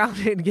stutter around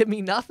it and give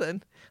me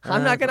nothing,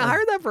 I'm not going to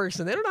hire that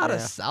person. They don't know how to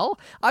sell.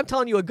 I'm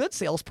telling you, a good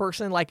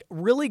salesperson, like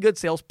really good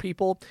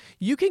salespeople,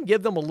 you can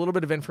give them a little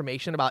bit of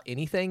information about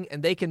anything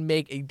and they can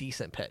make a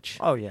decent pitch.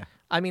 Oh, yeah.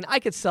 I mean, I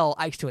could sell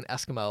ice to an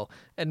Eskimo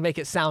and make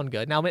it sound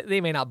good. Now, they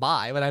may not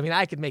buy, but I mean,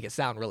 I could make it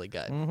sound really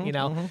good,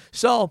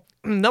 So,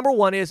 number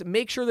one is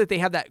make sure that they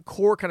have that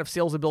core kind of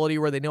sales ability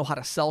where they know how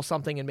to sell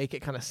something and make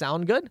it kind of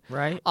sound good.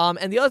 Right.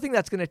 And the other thing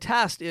that's going to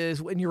test is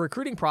in your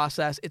recruiting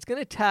process, it's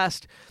going to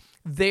test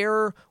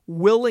their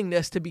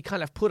willingness to be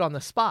kind of put on the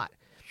spot.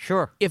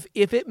 Sure. If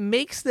it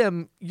makes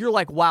them, you're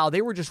like, wow,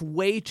 they were just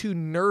way too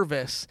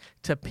nervous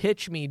to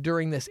pitch me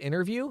during this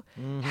interview.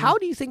 How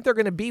do you think they're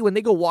going to be when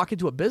they go walk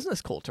into a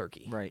business cold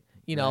turkey? Right.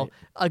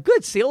 A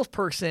good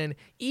salesperson,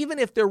 even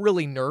if they're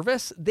really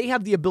nervous, they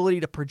have the ability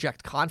to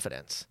project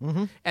confidence.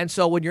 And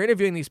so when you're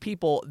interviewing these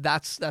people,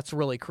 that's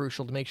really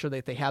crucial to make sure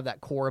that they have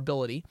that core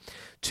ability.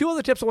 2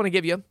 other tips I want to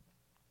give you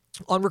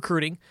on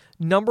recruiting.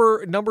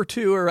 Number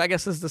 2, or I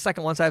guess this is the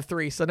second one, so I have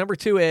 3. So number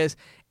 2 is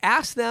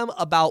ask them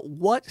about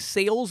what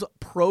sales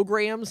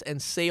programs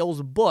and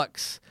sales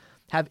books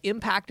have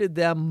impacted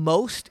them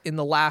most in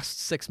the last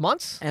 6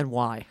 months. And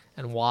why.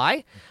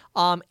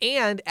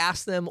 And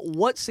ask them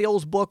what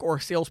sales book or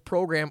sales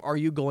program are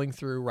you going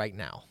through right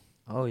now.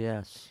 Oh,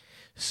 yes.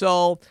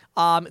 So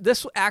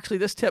this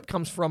tip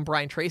comes from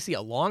Brian Tracy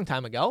a long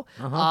time ago,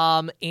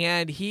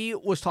 and he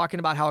was talking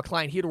about how a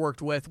client he had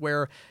worked with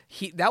where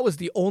that was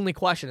the only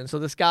question. And so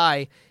this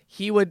guy,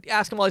 he would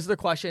ask him all these other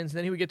questions, and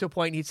then he would get to a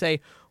point and he'd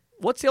say,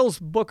 what sales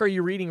book are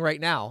you reading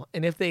right now?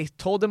 And if they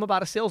told him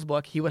about a sales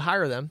book, he would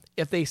hire them.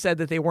 If they said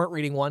that they weren't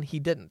reading one, he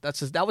didn't.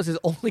 That was his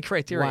only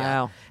criteria.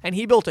 Wow. And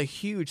he built a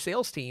huge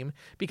sales team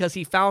because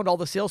he found all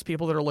the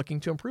salespeople that are looking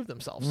to improve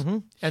themselves.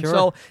 And Sure.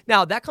 so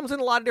now that comes in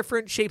a lot of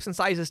different shapes and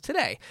sizes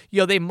today.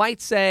 They might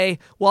say,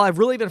 well, I've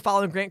really been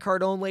following Grant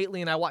Cardone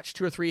lately and I watch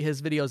 2 or 3 of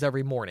his videos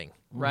every morning.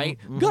 Right?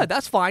 Good.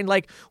 That's fine.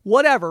 Like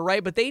whatever.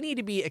 Right. But they need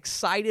to be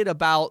excited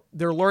about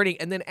their learning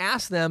and then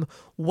ask them,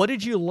 what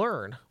did you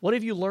learn? What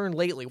have you learned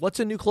lately? What's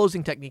a new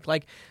closing technique?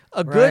 Like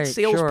a good Right,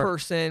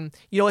 salesperson,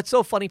 it's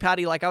so funny,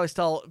 Patty. Like I always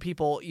tell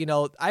people,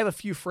 I have a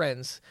few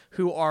friends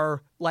who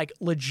are like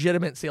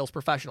legitimate sales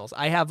professionals.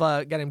 I have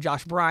a guy named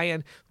Josh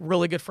Bryan,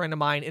 really good friend of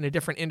mine in a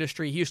different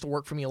industry. He used to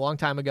work for me a long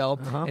time ago.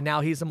 And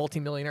now he's a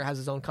multimillionaire, has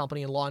his own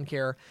company in lawn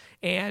care.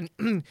 And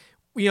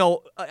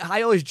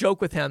I always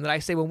joke with him that I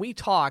say when we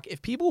talk,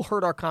 if people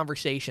heard our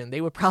conversation,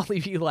 they would probably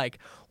be like,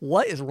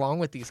 what is wrong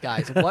with these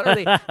guys? What are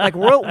they like?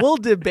 We'll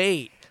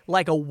debate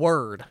like a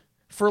word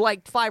for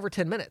like 5 or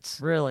 10 minutes.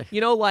 Really?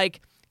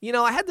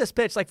 I had this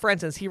pitch, like for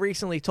instance, he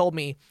recently told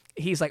me,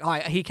 he's like,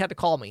 he had to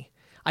call me.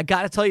 I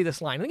got to tell you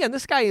this line. And again,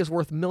 this guy is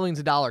worth millions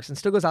of dollars and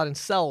still goes out and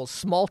sells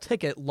small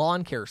ticket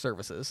lawn care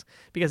services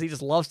because he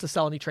just loves to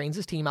sell and he trains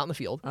his team out in the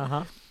field.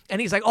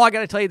 And he's like, oh, I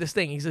got to tell you this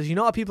thing. He says, you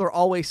know how people are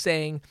always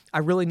saying, I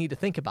really need to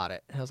think about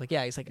it. And I was like,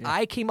 yeah. He's like,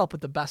 I came up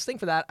with the best thing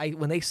for that.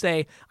 When they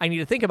say I need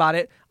to think about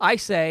it, I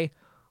say,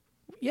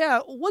 yeah,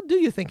 what do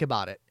you think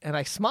about it? And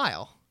I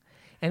smile.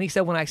 And he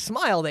said, when I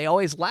smile, they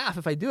always laugh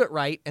if I do it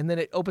right. And then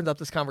it opens up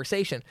this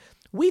conversation.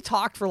 We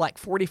talked for like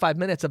 45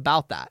 minutes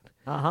about that.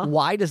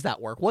 Why does that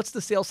work? What's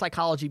the sales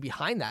psychology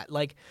behind that?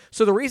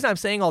 So the reason I'm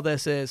saying all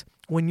this is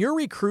when you're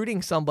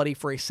recruiting somebody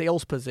for a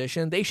sales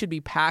position, they should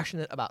be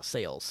passionate about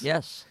sales.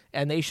 Yes.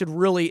 And they should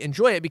really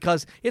enjoy it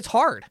because it's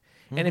hard.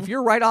 And if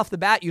you're right off the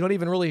bat, you don't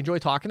even really enjoy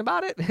talking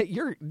about it,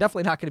 you're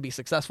definitely not going to be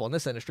successful in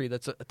this industry.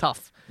 That's a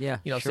tough,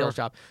 sales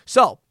job.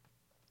 So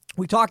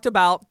we talked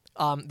about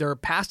their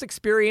past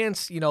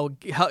experience,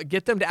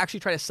 get them to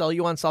actually try to sell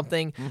you on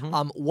something.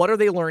 What are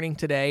they learning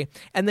today?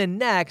 And then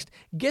next,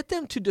 get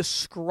them to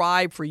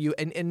describe for you.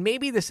 And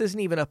maybe this isn't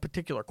even a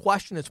particular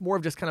question. It's more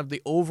of just kind of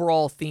the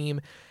overall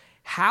theme.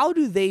 How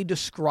do they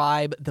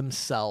describe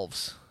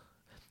themselves?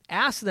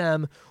 Ask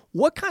them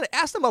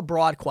a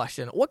broad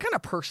question. What kind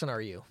of person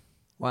are you?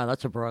 Wow,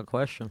 that's a broad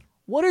question.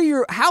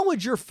 How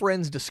would your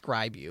friends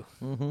describe you?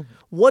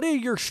 What are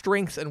your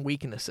strengths and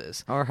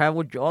weaknesses? Or how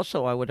would you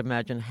also, I would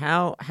imagine,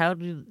 how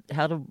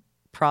do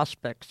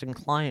prospects and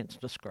clients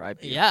describe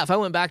you? Yeah, if I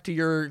went back to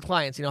your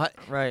clients,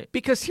 right.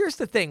 Because here's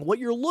the thing. What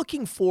you're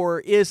looking for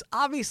is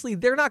obviously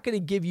they're not going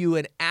to give you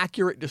an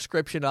accurate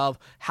description of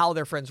how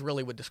their friends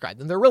really would describe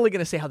them. They're really going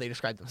to say how they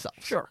describe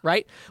themselves. Sure.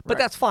 Right? But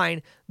that's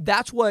fine.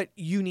 That's what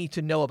you need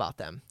to know about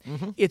them.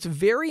 It's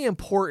very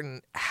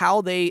important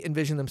how they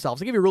envision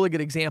themselves. I'll give you a really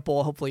good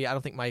example. Hopefully, I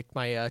don't think my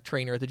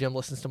trainer at the gym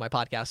listens to my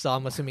podcast, so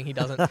I'm assuming he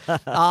doesn't.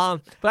 But I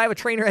have a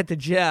trainer at the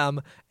gym,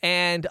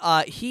 and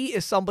he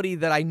is somebody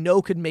that I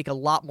know could make a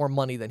lot more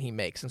money than he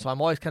makes. And so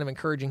I'm always kind of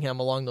encouraging him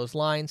along those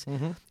lines.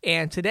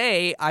 And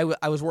today I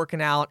was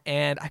working out,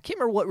 and I can't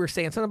remember what we were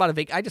saying. Something about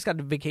I just got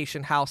a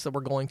vacation house that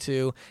we're going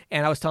to,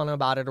 and I was telling him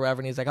about it or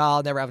whatever, and he's like, oh,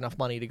 I'll never have enough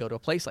money to go to a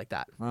place like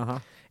that.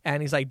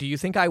 And he's like, do you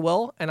think I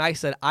will? And I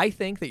said, I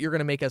think that you're going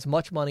to make as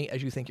much money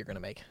as you think you're going to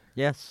make.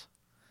 Yes,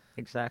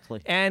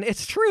 exactly. And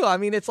it's true. I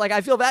mean, it's like, I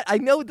feel bad. I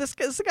know this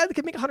is a guy that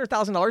could make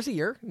 $100,000 a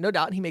year, no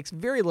doubt. He makes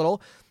very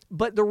little.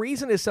 But the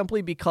reason is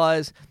simply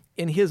because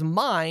in his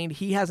mind,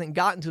 he hasn't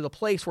gotten to the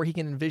place where he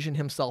can envision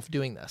himself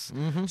doing this.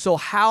 So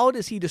how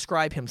does he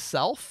describe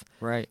himself?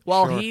 Right.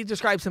 Well, he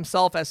describes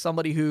himself as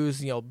somebody who's,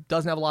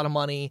 doesn't have a lot of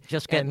money.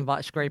 Just getting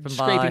by, scraping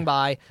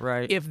by.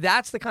 Right. If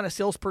that's the kind of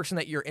salesperson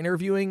that you're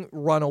interviewing,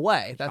 run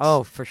away.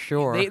 For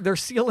sure. Their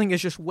ceiling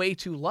is just way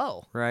too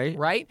low.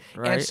 Right.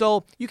 And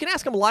so you can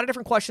ask them a lot of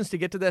different questions to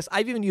get to this.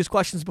 I've even used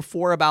questions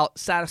before about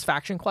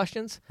satisfaction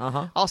questions.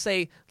 I'll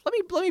say,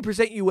 let me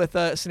present you with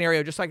a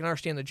scenario just so I can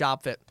understand the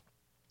job fit.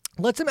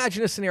 Let's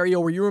imagine a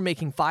scenario where you were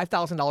making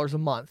 $5,000 a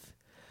month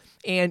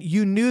and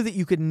you knew that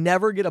you could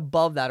never get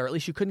above that, or at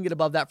least you couldn't get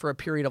above that for a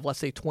period of, let's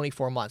say,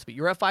 24 months. But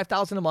you were at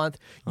 $5,000 a month.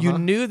 You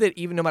knew that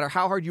even no matter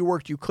how hard you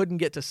worked, you couldn't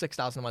get to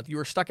 $6,000 a month. You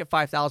were stuck at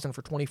 $5,000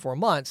 for 24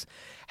 months.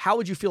 How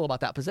would you feel about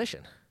that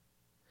position?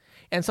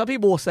 And some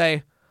people will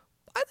say,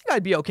 I think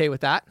I'd be okay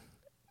with that.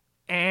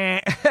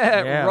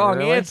 Wrong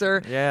really?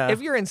 answer. Yeah.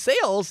 If you're in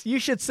sales, you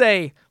should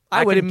say,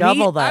 I would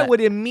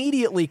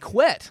immediately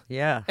quit.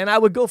 Yeah. And I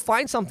would go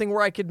find something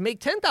where I could make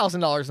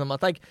 $10,000 a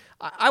month. Like,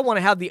 I want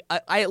to have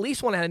I at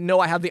least want to know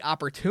I have the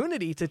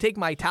opportunity to take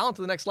my talent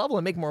to the next level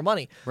and make more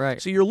money.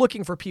 Right. So you're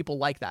looking for people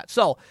like that.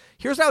 So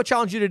here's what I would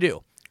challenge you to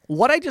do.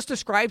 What I just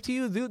described to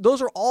you,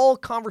 those are all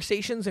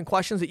conversations and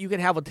questions that you can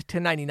have with the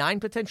 1099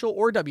 potential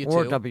or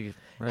W-2.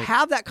 Right.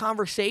 Have that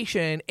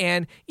conversation,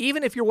 and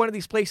even if you're one of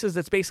these places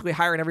that's basically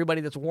hiring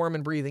everybody that's warm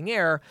and breathing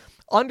air,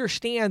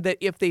 understand that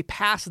if they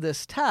pass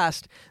this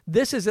test,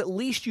 this is at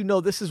least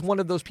this is one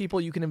of those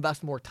people you can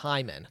invest more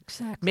time in.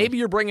 Exactly. Maybe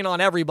you're bringing on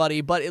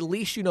everybody, but at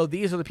least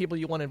these are the people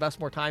you want to invest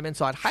more time in.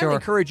 So I'd highly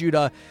encourage you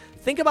to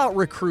think about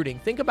recruiting.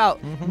 Think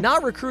about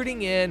not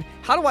recruiting in,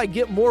 how do I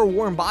get more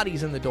warm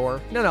bodies in the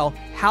door? No.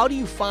 How do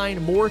you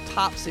find more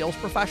top sales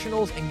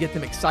professionals and get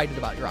them excited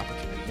about your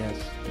opportunity?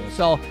 Yes.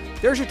 So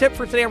there's your tip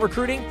for today on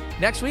recruiting.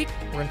 Next week,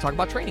 we're going to talk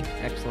about training.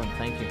 Excellent.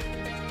 Thank you.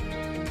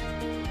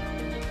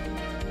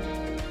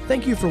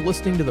 Thank you for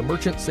listening to the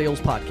Merchant Sales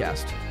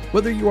Podcast.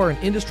 Whether you are an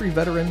industry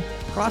veteran,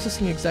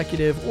 processing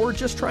executive, or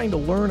just trying to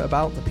learn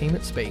about the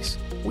payment space,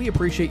 we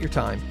appreciate your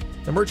time.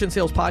 The Merchant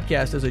Sales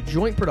Podcast is a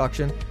joint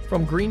production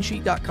from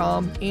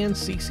Greensheet.com and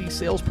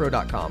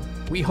ccsalespro.com.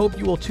 We hope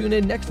you will tune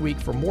in next week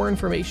for more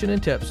information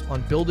and tips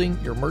on building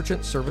your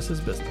merchant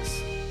services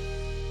business.